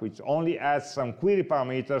mark, which only adds some query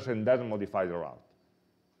parameters and doesn't modify the route.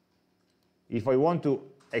 If I want to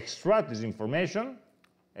extract this information,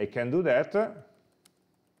 I can do that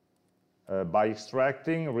by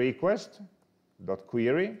extracting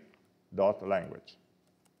request.query.language.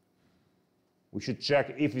 We should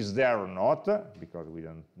check if it's there or not, because we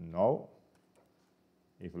don't know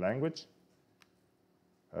if language.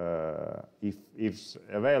 If it's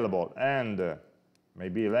available and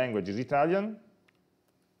maybe language is Italian.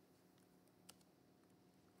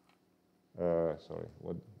 Sorry,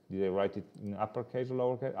 what did I write it in uppercase or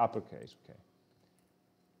lowercase? Uppercase, okay.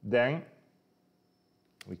 Then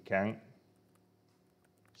we can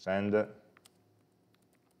send a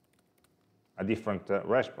different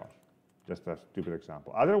response. Just a stupid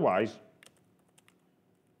example. Otherwise,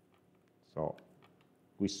 so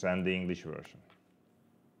we send the English version.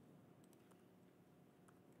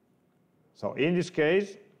 So in this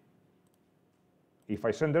case, if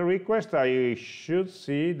I send a request, I should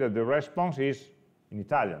see that the response is in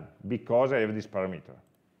Italian, because I have this parameter.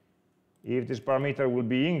 If this parameter will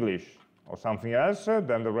be English or something else,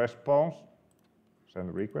 then the response, send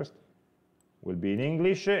a request, will be in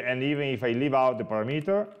English, and even if I leave out the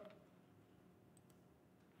parameter,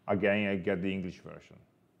 again, I get the English version,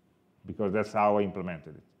 because that's how I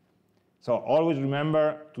implemented it. So always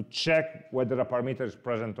remember to check whether a parameter is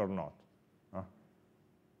present or not.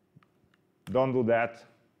 Don't do that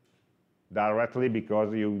directly,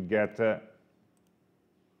 because you get,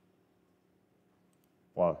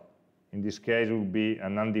 well, in this case, it would be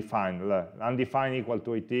an undefined. Undefined equal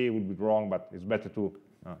to AT would be wrong, but it's better to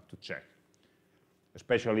check.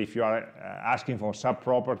 Especially if you are asking for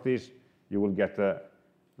sub-properties, you will get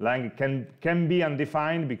language can be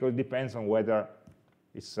undefined, because it depends on whether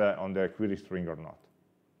it's on the query string or not.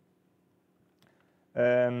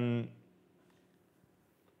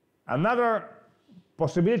 Another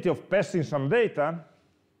possibility of passing some data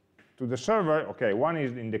to the server, okay, one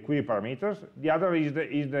is in the query parameters, the other is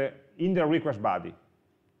in the request body.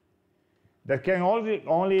 That can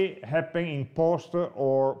only happen in post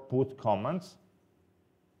or put commands.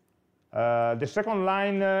 The second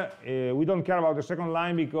line, we don't care about the second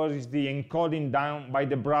line, because it's the encoding down by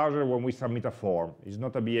the browser when we submit a form. It's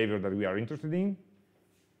not a behavior that we are interested in.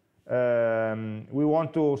 We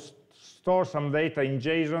want to store some data in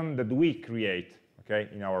JSON that we create, okay,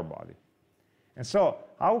 in our body. And so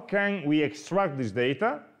how can we extract this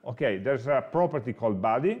data? Okay, there's a property called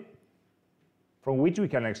body, from which we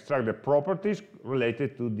can extract the properties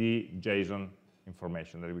related to the JSON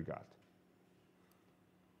information that we got.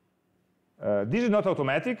 This is not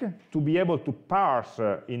automatic. To be able to parse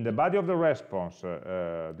in the body of the response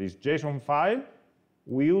this JSON file,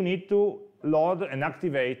 we need to load and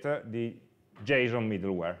activate the JSON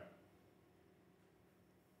middleware.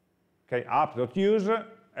 Okay, app.use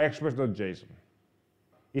express.json.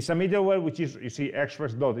 It's a middleware which is, you see,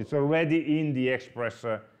 express. It's already in the Express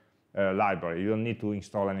library. You don't need to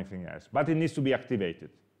install anything else, but it needs to be activated.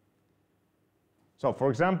 So, for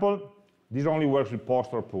example, this only works with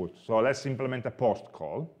post or put. So let's implement a post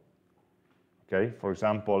call. Okay, for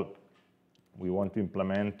example, we want to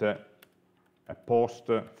implement a post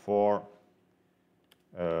for,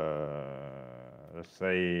 let's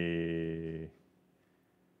say,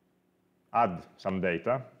 add some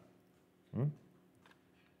data,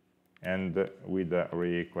 and with a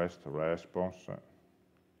request response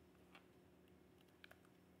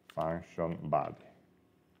function body.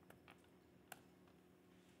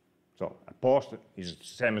 So a post is the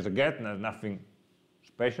same as a get, nothing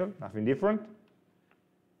special, nothing different.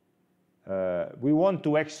 We want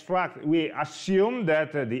to extract, we assume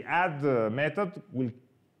that the add method will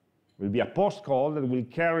be a post call that will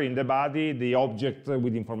carry in the body the object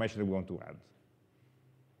with the information that we want to add.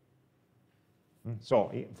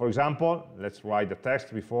 So, for example, let's write the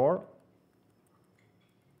text before.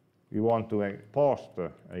 We want to post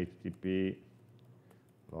HTTP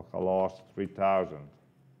localhost 3000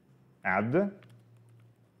 add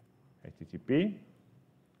HTTP,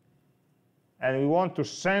 and we want to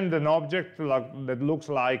send an object that looks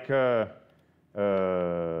like I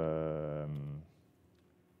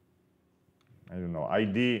don't know,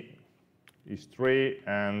 ID is 3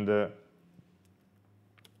 and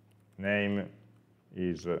name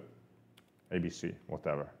is ABC,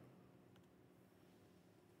 whatever.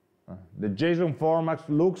 The JSON format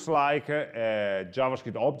looks like a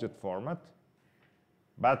JavaScript object format,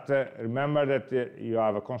 but remember that you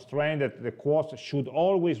have a constraint that the quotes should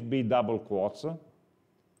always be double quotes,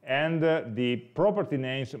 and the property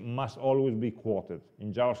names must always be quoted.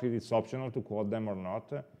 In JavaScript, it's optional to quote them or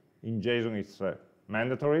not. In JSON, it's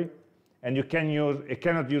mandatory. and you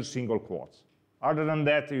cannot use single quotes. Other than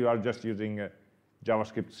that, you are just using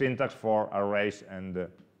JavaScript syntax for arrays and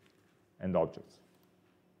objects.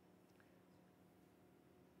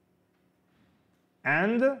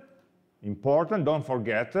 And, important, don't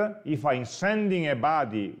forget, if I'm sending a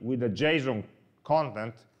body with a JSON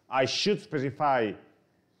content, I should specify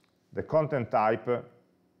the content type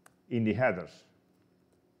in the headers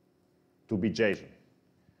to be JSON.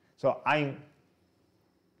 So I'm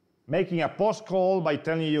making a post call by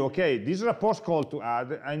telling you, okay, this is a post call to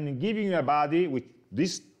add, and giving you a body with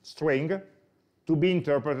this string to be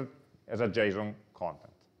interpreted as a JSON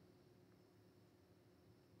content.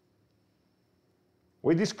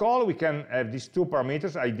 With this call, we can have these two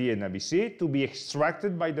parameters, ID and ABC, to be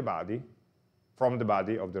extracted by the body from the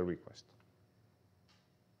body of the request.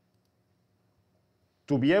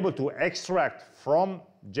 To be able to extract from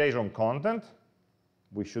JSON content,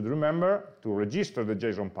 we should remember to register the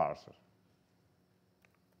JSON parser.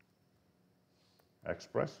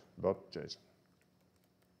 Express.json.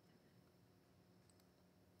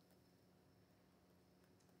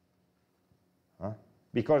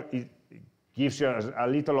 Because it gives you a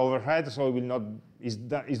little overhead, so it will not,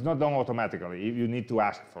 it's not done automatically. You need to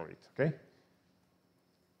ask for it, okay?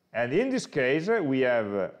 And in this case, we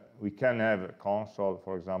can have console,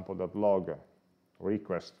 for example, .log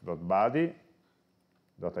request.body.id,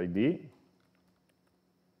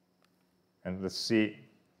 and let's see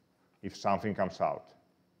if something comes out.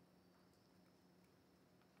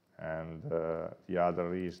 And the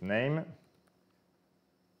other is name.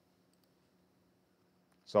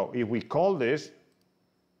 So if we call this,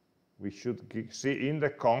 we should see in the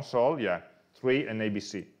console, yeah, 3 and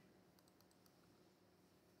ABC.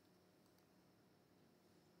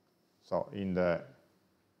 So in the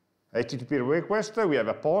HTTP request, we have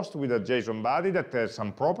a post with a JSON body that has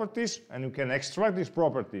some properties, and you can extract these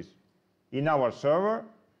properties in our server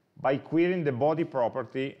by querying the body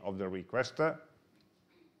property of the request.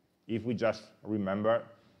 If we just remember,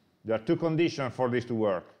 there are two conditions for this to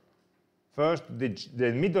work. First, the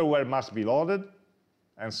middleware must be loaded,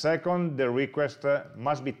 and second, the request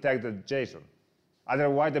must be tagged as JSON.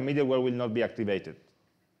 Otherwise, the middleware will not be activated.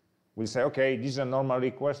 We'll say, okay, this is a normal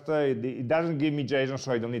request, it doesn't give me JSON,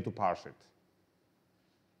 so I don't need to parse it.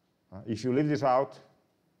 If you leave this out,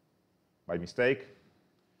 by mistake,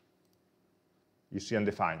 you see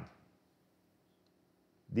undefined.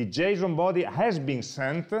 The JSON body has been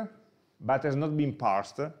sent, but has not been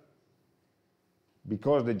parsed,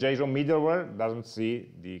 because the JSON middleware doesn't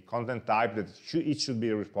see the content type that it should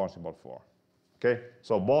be responsible for. Okay,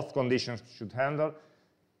 so both conditions should handle.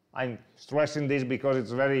 I'm stressing this because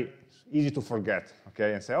it's very easy to forget,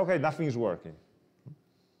 okay, and say, okay, nothing is working.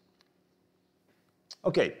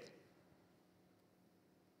 Okay.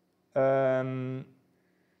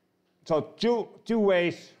 So two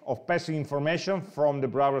ways of passing information from the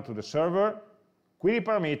browser to the server: query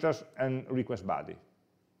parameters and request body.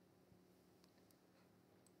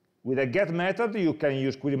 With a get method, you can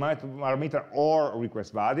use query parameter or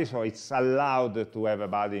request body, so it's allowed to have a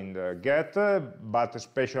body in the get, but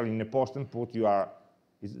especially in the post and put,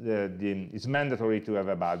 it's mandatory to have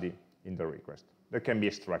a body in the request. That can be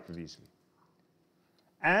extracted easily.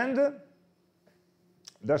 And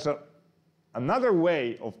there's another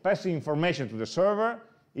way of passing information to the server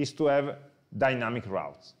is to have dynamic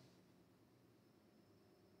routes.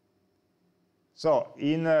 So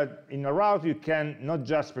in a route, you can not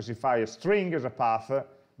just specify a string as a path,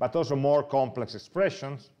 but also more complex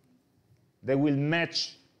expressions that will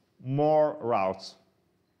match more routes.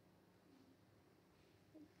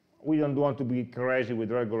 We don't want to be crazy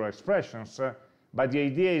with regular expressions, but the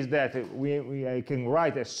idea is that we can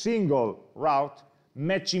write a single route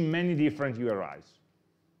matching many different URIs.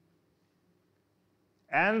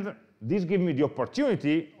 And this gives me the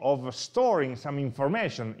opportunity of storing some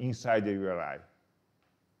information inside the URI.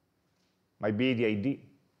 Might be the ID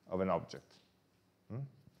of an object.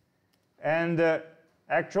 And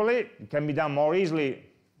actually, it can be done more easily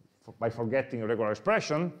by forgetting a regular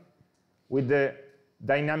expression with the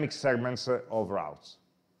dynamic segments of routes.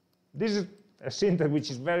 This is a syntax which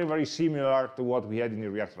is very, very similar to what we had in the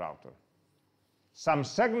React router. Some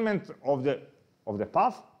segment of the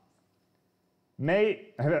path may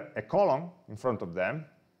have a colon in front of them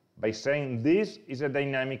by saying this is a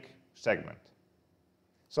dynamic segment.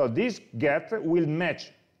 So this get will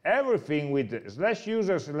match everything with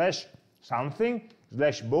 /user /something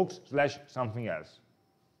 /books /something else.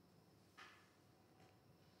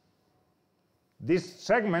 These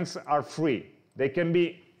segments are free. They can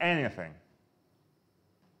be anything.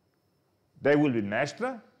 They will be matched,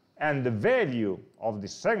 and the value of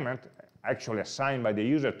this segment actually assigned by the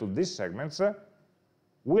user to these segments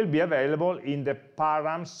will be available in the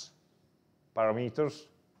parameters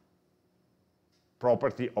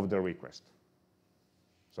property of the request.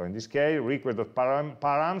 So in this case,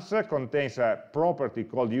 request.params contains a property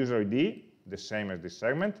called user ID, the same as this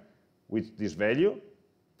segment, with this value,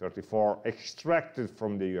 34, extracted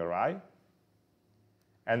from the URI.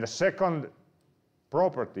 And the second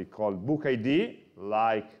property called book ID,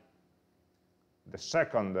 like the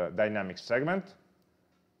second dynamic segment,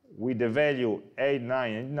 with the value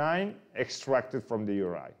 8989 extracted from the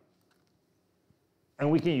URI.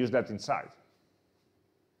 And we can use that inside.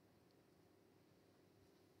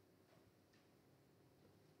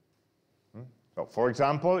 So, for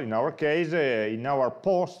example, in our case, in our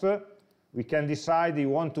post, we can decide we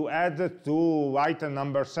want to add to item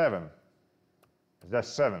number 7. That's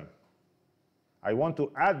 7. I want to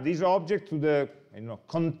add this object to the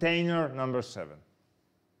container number 7.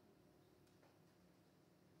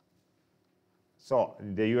 So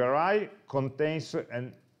the URI contains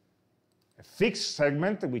a fixed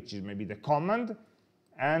segment, which is maybe the command,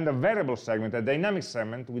 and a variable segment, a dynamic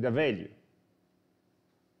segment with a value.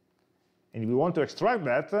 And if we want to extract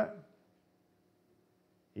that,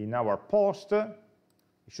 in our post, it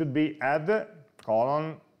should be add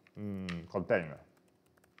colon container.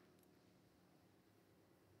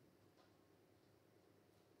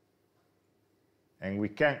 And we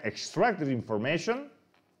can extract this information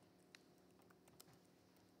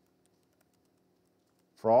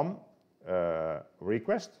from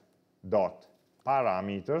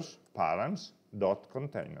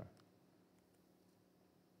request.parameters/params.container.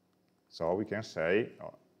 So we can say,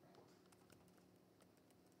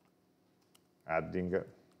 adding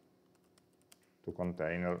to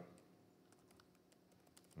container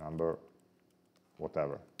number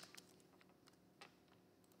whatever.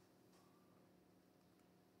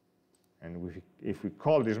 And if we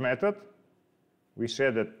call this method, we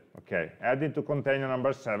say that, okay, adding to container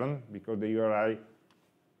number 7, because the URI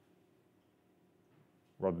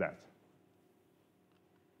wrote that.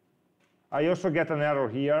 I also get an error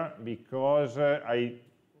here because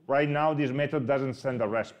right now this method doesn't send a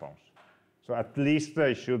response. So at least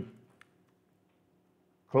I should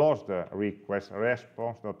close the request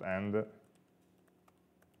response.end,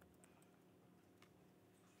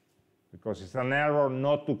 because it's an error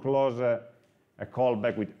not to close a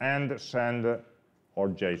callback with end, send, or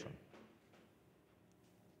JSON.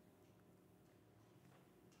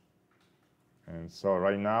 And so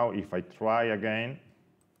right now, if I try again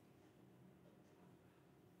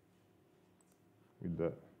with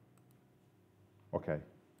the, okay,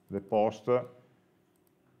 the post,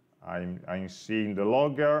 I'm seeing the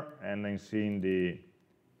logger and I'm seeing the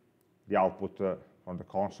output from the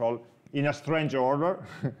console in a strange order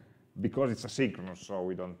because it's asynchronous, so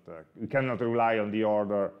we cannot rely on the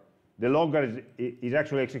order. The logger is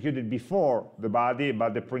actually executed before the body,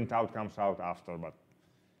 but the printout comes out after, but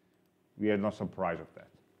we are not surprised at that.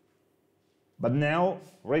 But now,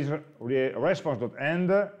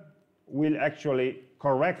 response.end will actually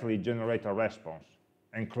correctly generate a response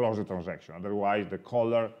and close the transaction. Otherwise, the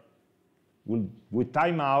caller will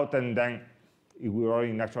time out, and then, if we are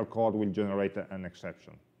in actual code, will generate an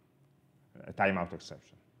exception, a timeout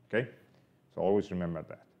exception. Okay? So always remember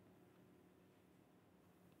that.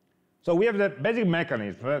 So we have the basic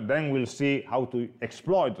mechanism, then we'll see how to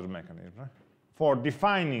exploit those mechanisms for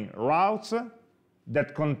defining routes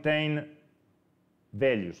that contain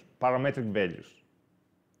values, parametric values.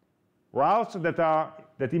 Routes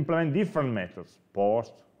that implement different methods,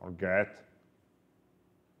 post or get,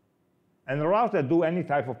 and routes that do any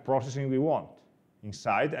type of processing we want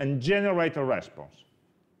inside and generate a response.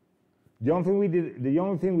 The only thing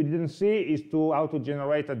we didn't see is how to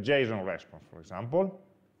generate a JSON response, for example,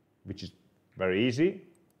 which is very easy.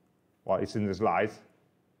 Well, it's in the slides.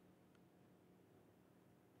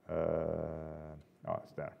 Oh,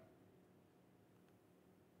 it's there.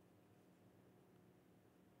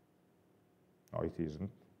 No, it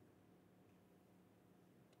isn't.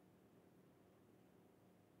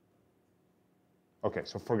 Okay,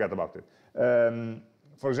 so forget about it.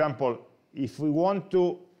 For example, if we want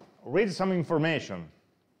to read some information,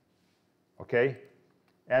 okay,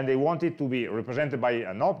 and they want it to be represented by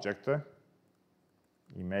an object,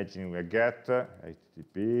 imagine we get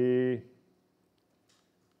HTTP,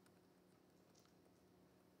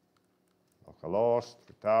 localhost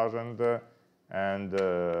 3000, and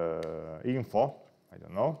info, I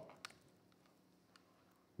don't know.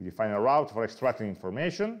 We define a route for extracting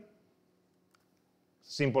information.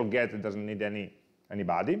 Simple get, it doesn't need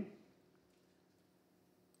anybody.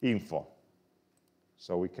 Info.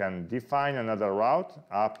 So we can define another route,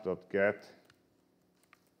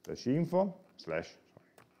 app.get-info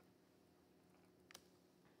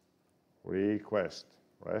request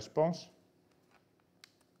response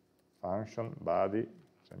function body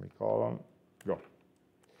semicolon go.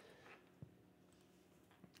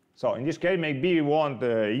 So in this case, maybe we want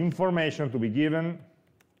the information to be given.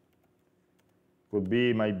 Could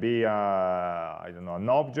be maybe I don't know, an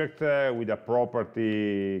object with a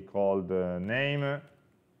property called name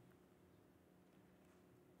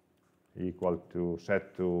equal to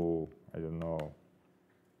set to I don't know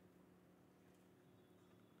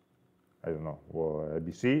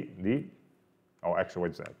ABC D or X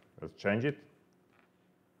Y Z. Let's change it.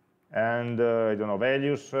 And I don't know,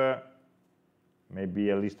 values maybe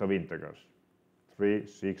a list of integers 3,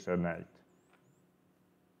 6, and 8.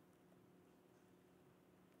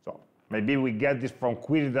 So maybe we get this from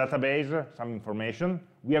query database, some information.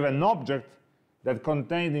 We have an object that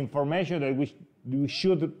contains information that we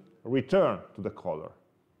should return to the caller.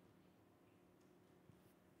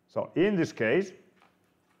 So in this case,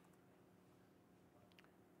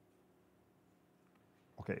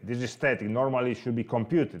 okay, this is static, normally it should be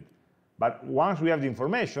computed. But once we have the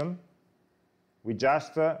information, we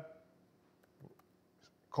just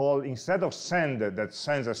call, instead of send that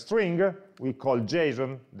sends a string, we call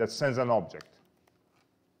JSON that sends an object.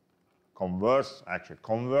 Converts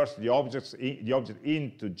the object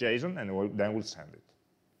into JSON, and then we'll send it.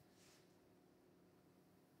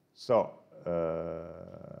 So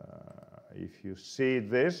if you see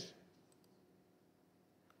this,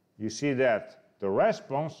 you see that the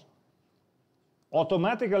response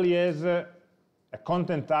automatically has a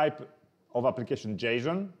content type of application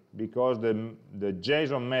JSON, because the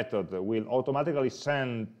JSON method will automatically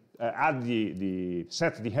set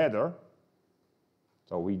the header.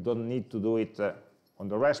 So we don't need to do it on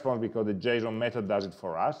the response, because the JSON method does it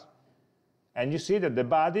for us. And you see that the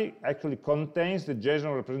body actually contains the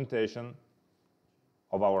JSON representation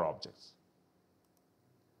of our objects,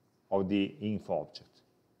 of the info object,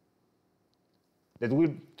 that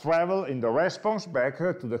will travel in the response back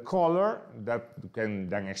to the caller that can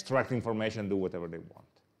then extract information and do whatever they want.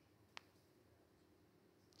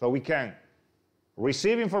 So we can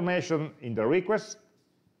receive information in the request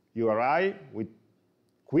URI with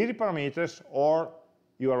query parameters or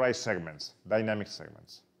URI segments, dynamic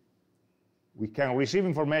segments. We can receive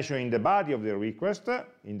information in the body of the request,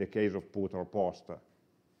 in the case of put or post,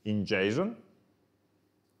 in JSON.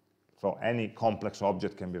 So any complex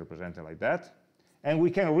object can be represented like that. And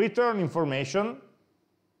we can return information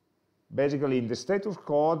basically in the status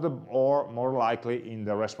code, or more likely in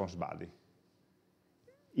the response body,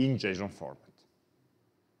 in JSON format.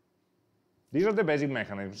 These are the basic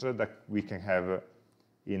mechanisms that we can have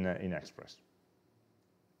in Express.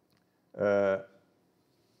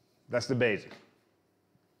 That's the basic.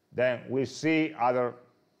 Then we see other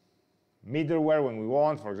middleware when we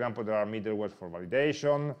want. For example, there are middleware for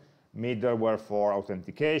validation, middleware for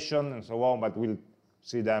authentication, and so on, but we'll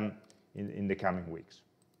see them in the coming weeks.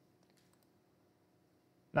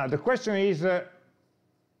 Now, the question is,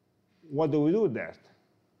 what do we do with that?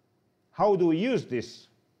 How do we use these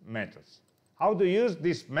methods? How do we use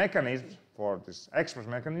this mechanism, for this Express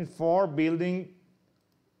mechanism, for building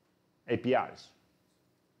APIs?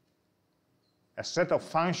 A set of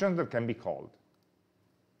functions that can be called.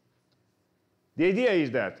 The idea is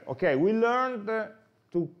that, okay, we learned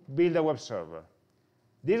to build a web server.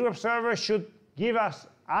 This web server should give us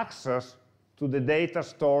access to the data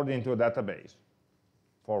stored into a database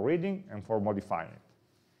for reading and for modifying it.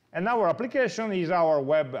 And our application is our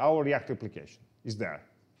React application, is there.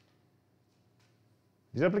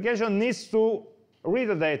 This application needs to read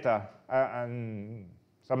the data and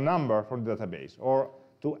some number from the database, or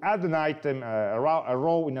to add an item, a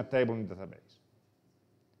row in a table in the database.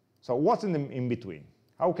 So what's in between?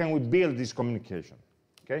 How can we build this communication?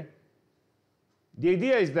 Okay? The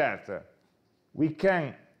idea is that we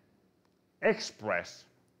can express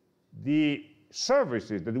the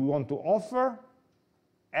services that we want to offer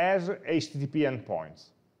as HTTP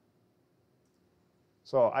endpoints.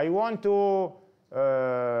 So I want to,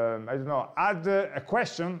 I don't know, add a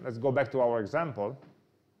question. Let's go back to our example.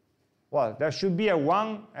 Well, there should be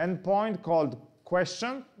one endpoint called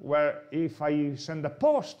question, where if I send a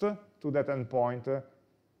post to that endpoint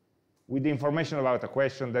with the information about a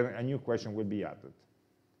question, then a new question will be added.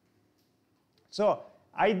 So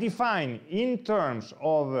I define, in terms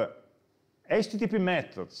of HTTP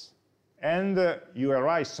methods and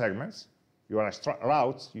URI segments, URI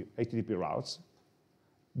routes, HTTP routes,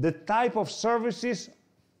 the type of services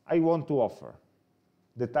I want to offer.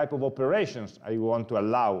 the type of operations I want to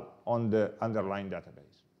allow on the underlying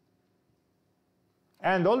database.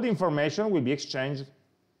 And all the information will be exchanged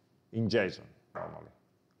in JSON, normally.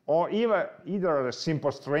 Or either as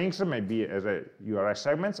simple strings, maybe as a URI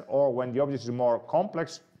segments, or when the object is more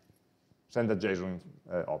complex, send a JSON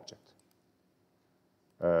object.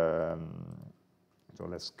 So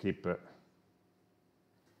let's skip.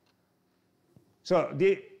 So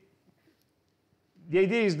the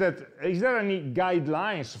idea is that, is there any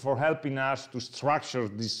guidelines for helping us to structure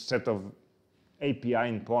this set of API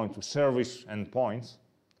endpoints, to service endpoints?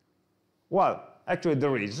 Well, actually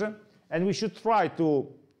there is, and we should try to,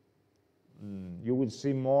 you will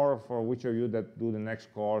see more for which of you that do the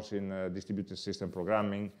next course in distributed system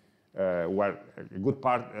programming, where a good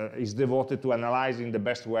part is devoted to analyzing the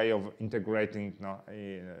best way of integrating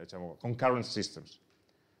concurrent systems.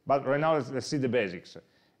 But right now, let's see the basics.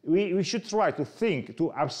 We should try to think,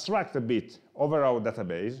 to abstract a bit over our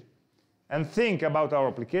database, and think about our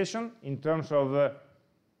application in terms of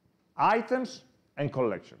items and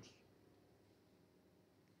collections.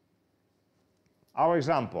 Our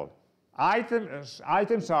example, items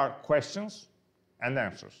are questions and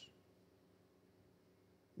answers.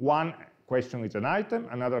 One question is an item,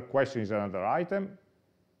 another question is another item.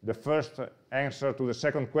 The first answer to the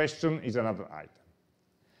second question is another item.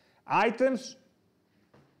 Items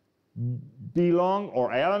belong,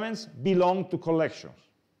 or elements belong to collections.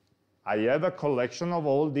 I have a collection of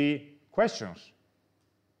all the questions.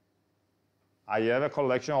 I have a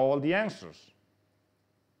collection of all the answers.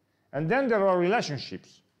 And then there are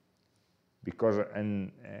relationships, because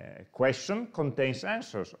a question contains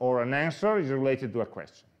answers, or an answer is related to a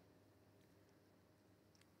question.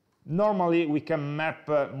 Normally, we can map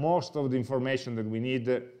most of the information that we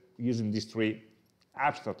need using these three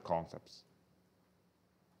abstract concepts.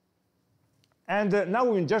 And now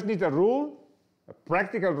we just need a rule, a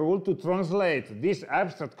practical rule, to translate these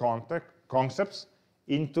abstract concepts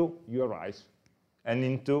into URIs and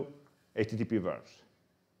into HTTP verbs.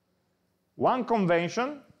 One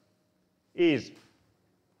convention is,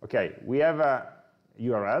 okay, we have a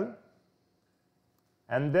URL,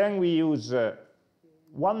 and then we use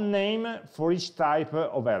one name for each type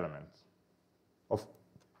of element,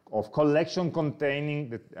 of collection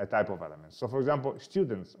containing a type of element. So for example,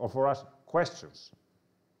 students, or for us, questions,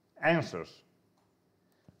 answers.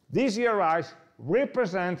 These URIs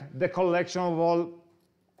represent the collection of all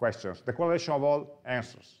questions, the collection of all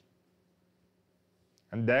answers.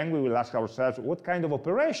 And then we will ask ourselves, what kind of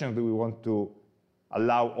operation do we want to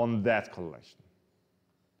allow on that collection?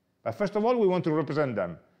 But first of all, we want to represent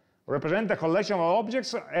them. Represent a collection of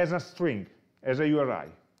objects as a string, as a URI.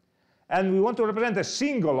 And we want to represent a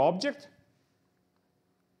single object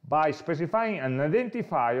by specifying an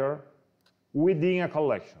identifier within a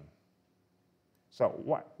collection. So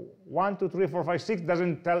 1, 2, 3, 4, 5, 6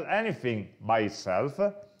 doesn't tell anything by itself,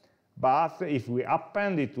 but if we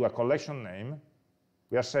append it to a collection name,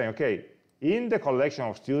 we are saying, okay, in the collection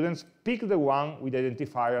of students, pick the one with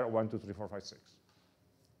identifier 1, 2, 3, 4, 5, 6.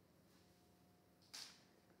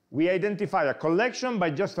 We identify a collection by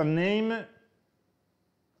just a name,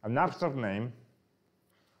 an abstract name.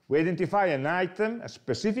 We identify an item, a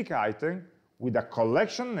specific item, with a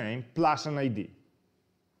collection name plus an ID.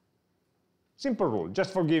 Simple rule,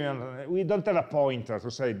 just for giving, we don't have a pointer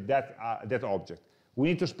to say that object. We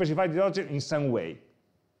need to specify the object in some way.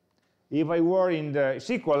 If I were in the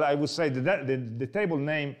SQL, I would say the table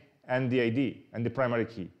name and the ID and the primary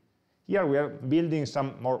key. Here we are building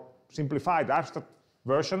some more simplified abstract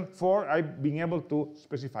version for being able to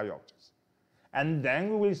specify objects. And then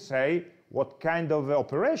we will say what kind of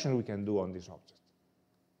operation we can do on this object.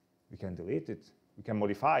 We can delete it, we can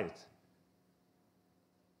modify it.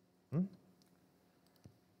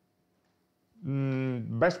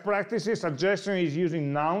 Best practices, suggestion is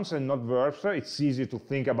using nouns and not verbs. It's easy to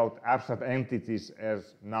think about abstract entities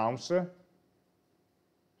as nouns.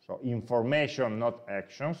 So information, not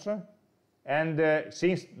actions. And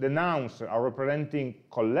since the nouns are representing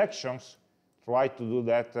collections, try to do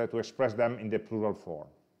that to express them in the plural form.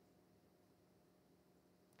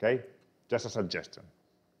 Okay? Just a suggestion.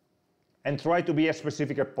 And try to be as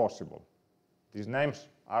specific as possible. These names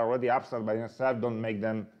are already abstract by themselves, don't make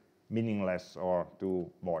them meaningless or too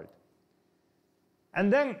void.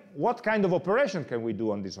 And then, what kind of operation can we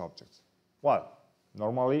do on these objects? Well,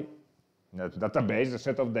 normally, in a database, a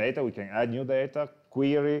set of data, we can add new data,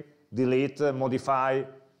 query, delete, modify,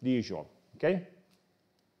 the usual, okay?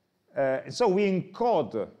 So we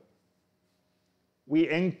encoded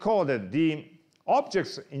the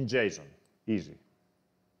objects in JSON, easy.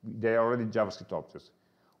 They are already JavaScript objects.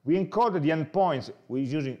 We encoded the endpoints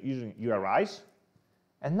using URIs,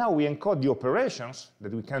 And now we encode the operations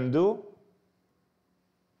that we can do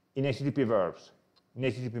in HTTP verbs, in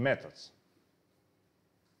HTTP methods.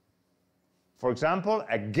 For example,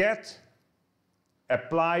 a get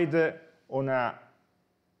applied on an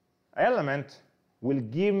element will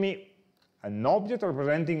give me an object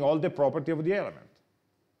representing all the property of the element.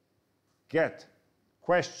 Get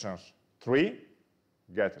questions 3,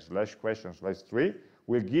 get slash question slash 3,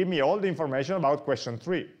 will give me all the information about question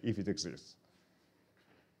 3, if it exists.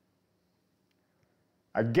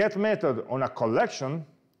 A get method on a collection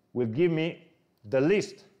will give me the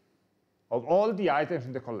list of all the items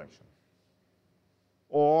in the collection,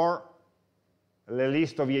 or the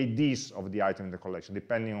list of the IDs of the item in the collection,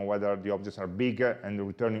 depending on whether the objects are bigger and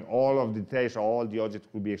returning all of the details, or all the objects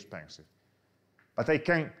could be expensive. But I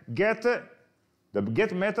can get, the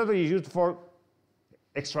get method is used for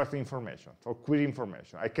extracting information, for query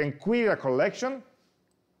information. I can query a collection,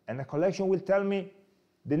 and the collection will tell me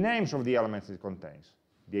the names of the elements it contains,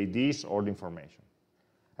 the IDs or the information.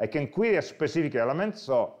 I can query a specific element,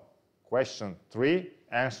 so question 3,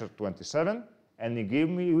 answer 27, and it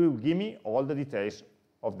will give me all the details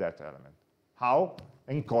of that element. How?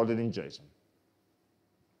 Encoded in JSON.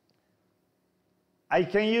 I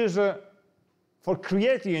can use, for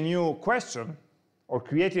creating a new question, or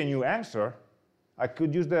creating a new answer, I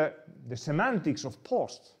could use the semantics of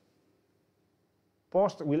post.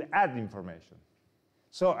 Post will add information.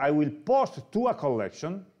 So I will post to a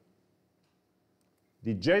collection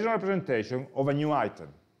the JSON representation of a new item.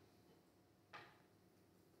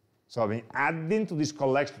 So I'm adding to this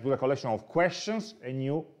collection, to the collection of questions, a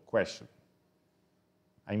new question.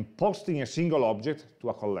 I'm posting a single object to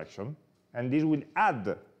a collection, and this will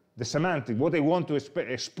add the semantic. What I want to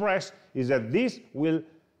express is that this will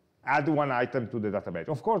add one item to the database.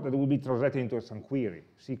 Of course, that will be translated into some query,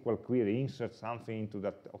 SQL query, insert something into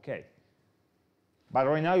that, okay. But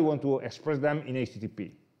right now, you want to express them in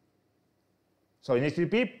HTTP. So in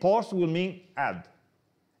HTTP, post will mean add.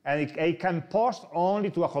 And it can post only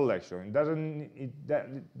to a collection.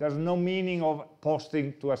 There's no meaning of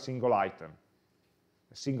posting to a single item.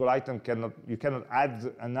 A single item you cannot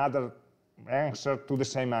add another answer to the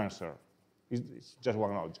same answer. It's just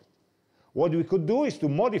one object. What we could do is to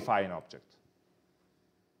modify an object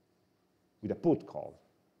with a put call.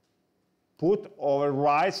 Put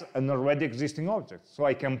overrides an already existing object. So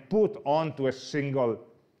I can put onto a single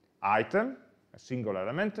item, a single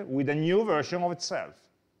element, with a new version of itself.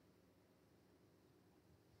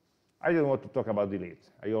 I don't want to talk about delete.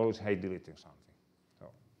 I always hate deleting something. So,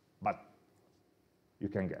 but you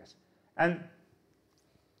can guess. And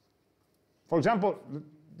for example,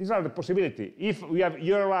 these are the possibilities. If we have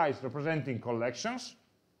URIs representing collections,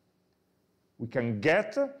 we can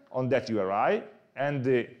get on that URI, and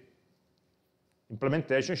the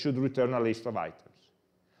implementation should return a list of items.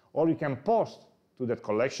 Or you can post to that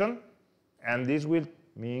collection, and this will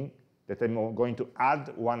mean that I'm going to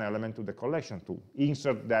add one element to the collection to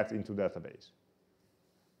insert that into the database.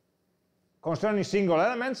 Concerning single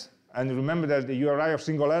elements, and remember that the URI of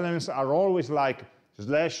single elements are always like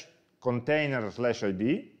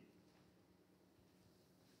 /container/ID.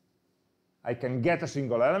 I can get a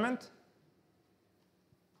single element,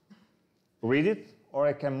 read it, or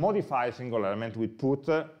I can modify a single element with put.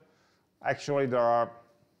 Actually,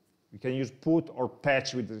 you can use put or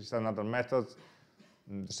patch, which is another method.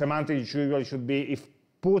 The semantic usually should be if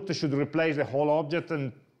put should replace the whole object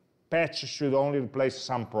and patch should only replace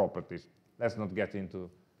some properties. Let's not get into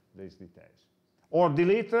these details. Or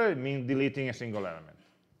delete means deleting a single element.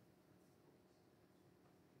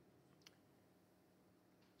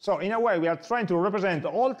 So in a way, we are trying to represent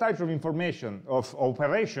all types of information, of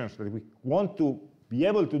operations that we want to be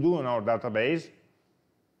able to do in our database.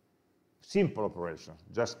 Simple operations,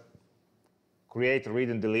 just create, read,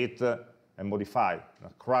 and delete, and modify,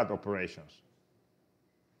 CRUD operations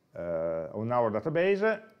on our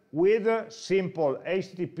database with simple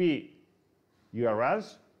HTTP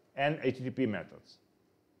URLs and HTTP methods.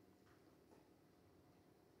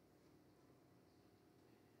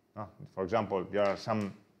 For example, there are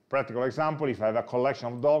some practical examples. If I have a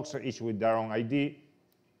collection of dogs, each with their own ID,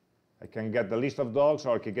 I can get the list of dogs,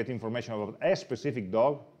 or I can get information about a specific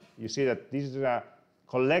dog. You see that this is a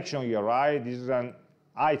collection URI, this is an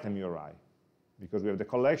item URI, because we have the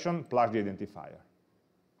collection plus the identifier.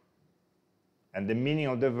 And the meaning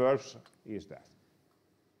of the verbs is that.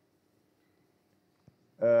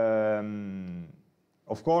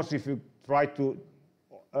 Of course, if you try to,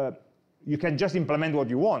 you can just implement what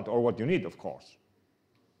you want or what you need, of course.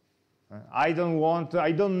 I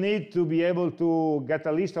don't need to be able to get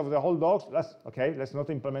a list of the whole dogs. Okay, let's not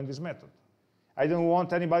implement this method. I don't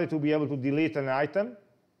want anybody to be able to delete an item.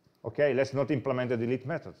 Okay, let's not implement the delete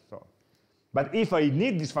method. So, but if I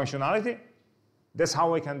need this functionality, that's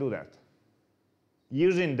how I can do that.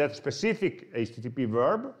 Using that specific HTTP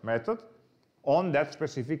verb method on that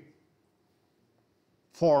specific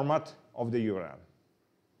format of the URL.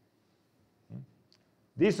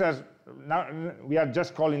 This has, now we are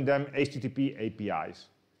just calling them HTTP APIs.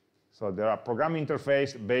 So there are programming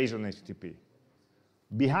interface based on HTTP.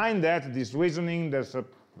 Behind that, this reasoning, there's a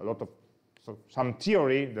lot of some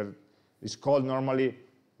theory that is called normally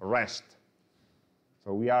REST.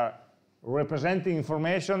 So we are representing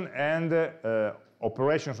information and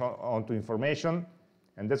operations onto information,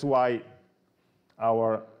 and that's why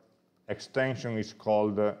our extension is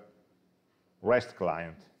called REST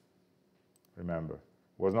client. Remember,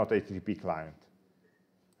 it was not HTTP client.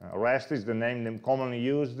 REST is the name commonly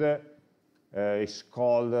used. It's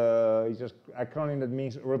called, it's just an acronym that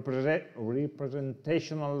means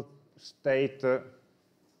representational state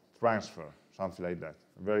transfer, something like that.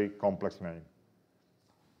 A very complex name.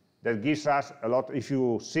 That gives us a lot. If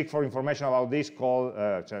you seek for information about this,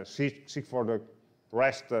 seek for the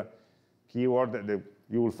REST keyword,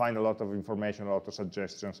 you will find a lot of information, a lot of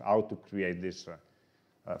suggestions how to create this.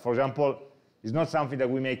 For example, it's not something that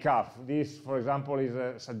we make up. This, for example, is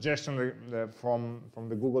a suggestion from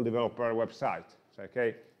the Google developer website. So,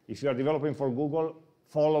 okay, if you are developing for Google,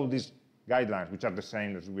 follow these guidelines, which are the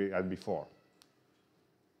same as we had before.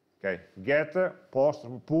 Okay, get, post,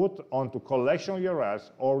 put onto collection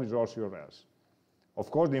URLs or resource URLs.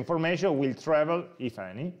 Of course, the information will travel, if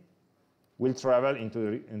any, will travel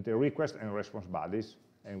into the request and response bodies,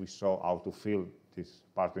 and we saw how to fill this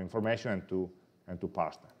part of the information and to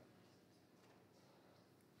parse them.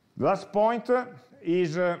 The last point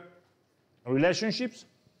is relationships.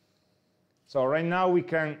 So right now we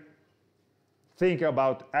can think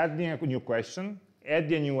about adding a new question,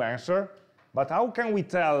 adding a new answer, but how can we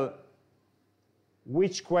tell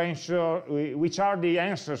which are the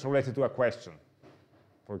answers related to a question,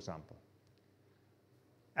 for example?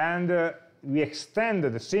 And we extend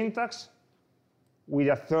the syntax with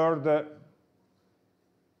a third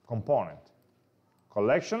component,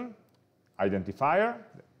 collection, identifier,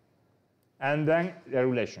 and then a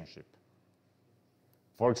relationship.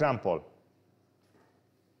 For example,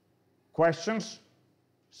 questions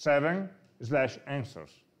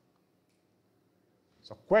 7/answers.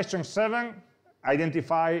 So question 7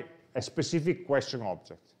 identify a specific question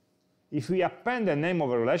object. If we append the name of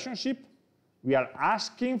a relationship, we are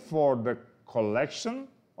asking for the collection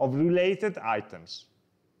of related items.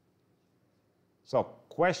 So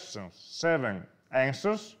question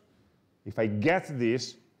 7/answers, if I get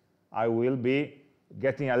this, I will be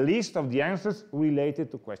getting a list of the answers related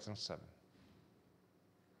to question 7.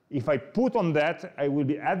 If I put on that, I will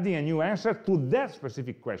be adding a new answer to that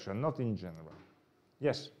specific question, not in general.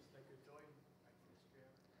 Yes?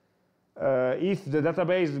 If the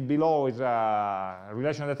database below is a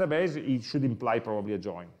relational database, it should imply probably a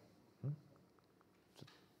join.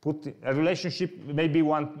 Put a relationship, maybe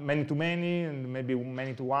many to many, and maybe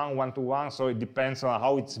many to one, one to one, so it depends on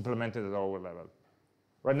how it's implemented at our level.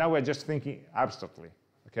 Right now we're just thinking abstractly,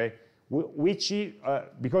 okay?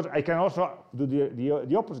 Because I can also do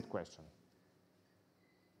the opposite question.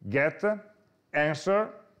 Get answer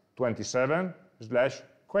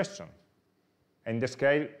 27/question. In this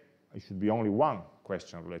case, it should be only one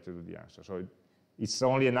question related to the answer. So it's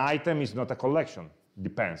only an item, it's not a collection.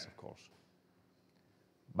 Depends, of course.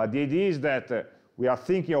 But the idea is that we are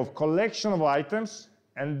thinking of collection of items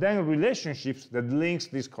and then relationships that links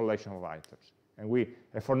this collection of items. And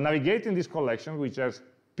for navigating this collection, we just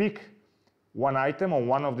pick one item on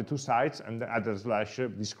one of the two sites and add a slash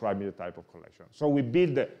describing the type of collection. So we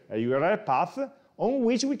build a URL path on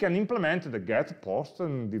which we can implement the get, post,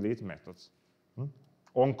 and delete methods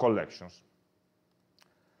on collections.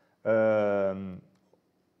 There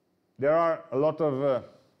are a lot of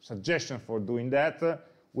suggestions for doing that.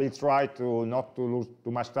 We'll try to not to lose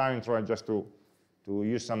too much time, try just to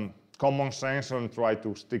use some common sense and try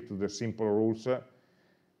to stick to the simple rules.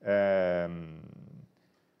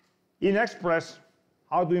 In Express,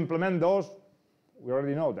 how to implement those, we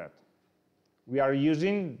already know that. We are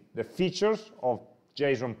using the features of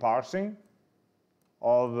JSON parsing,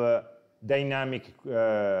 of dynamic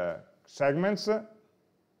segments,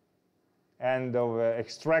 and of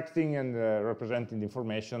extracting and representing the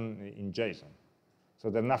information in JSON. So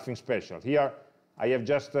there's nothing special. Here, I have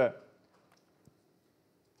just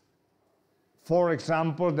 4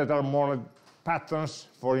 examples that are more patterns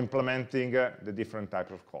for implementing the different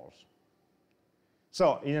types of calls.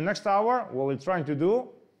 So in the next hour, what we're trying to do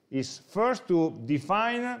is first to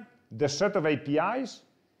define the set of APIs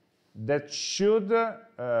that should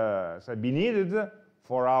be needed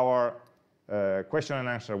for our question and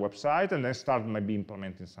answer website, and then start maybe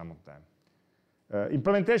implementing some of them.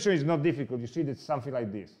 Implementation is not difficult. You see, it's something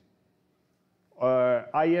like this.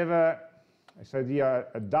 I have I said here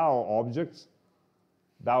a DAO object.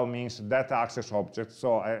 DAO means data access object.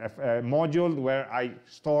 So I have a module where I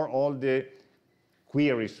store all the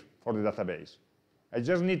queries for the database. I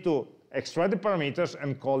just need to extract the parameters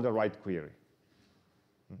and call the right query.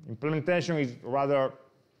 Implementation is rather,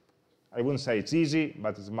 I wouldn't say it's easy,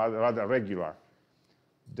 but it's rather regular.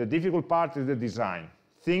 The difficult part is the design.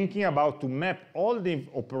 Thinking about to map all the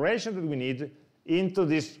operations that we need into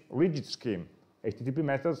this rigid scheme, HTTP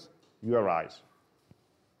methods, URIs.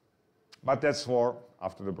 But that's for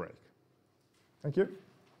after the break. Thank you.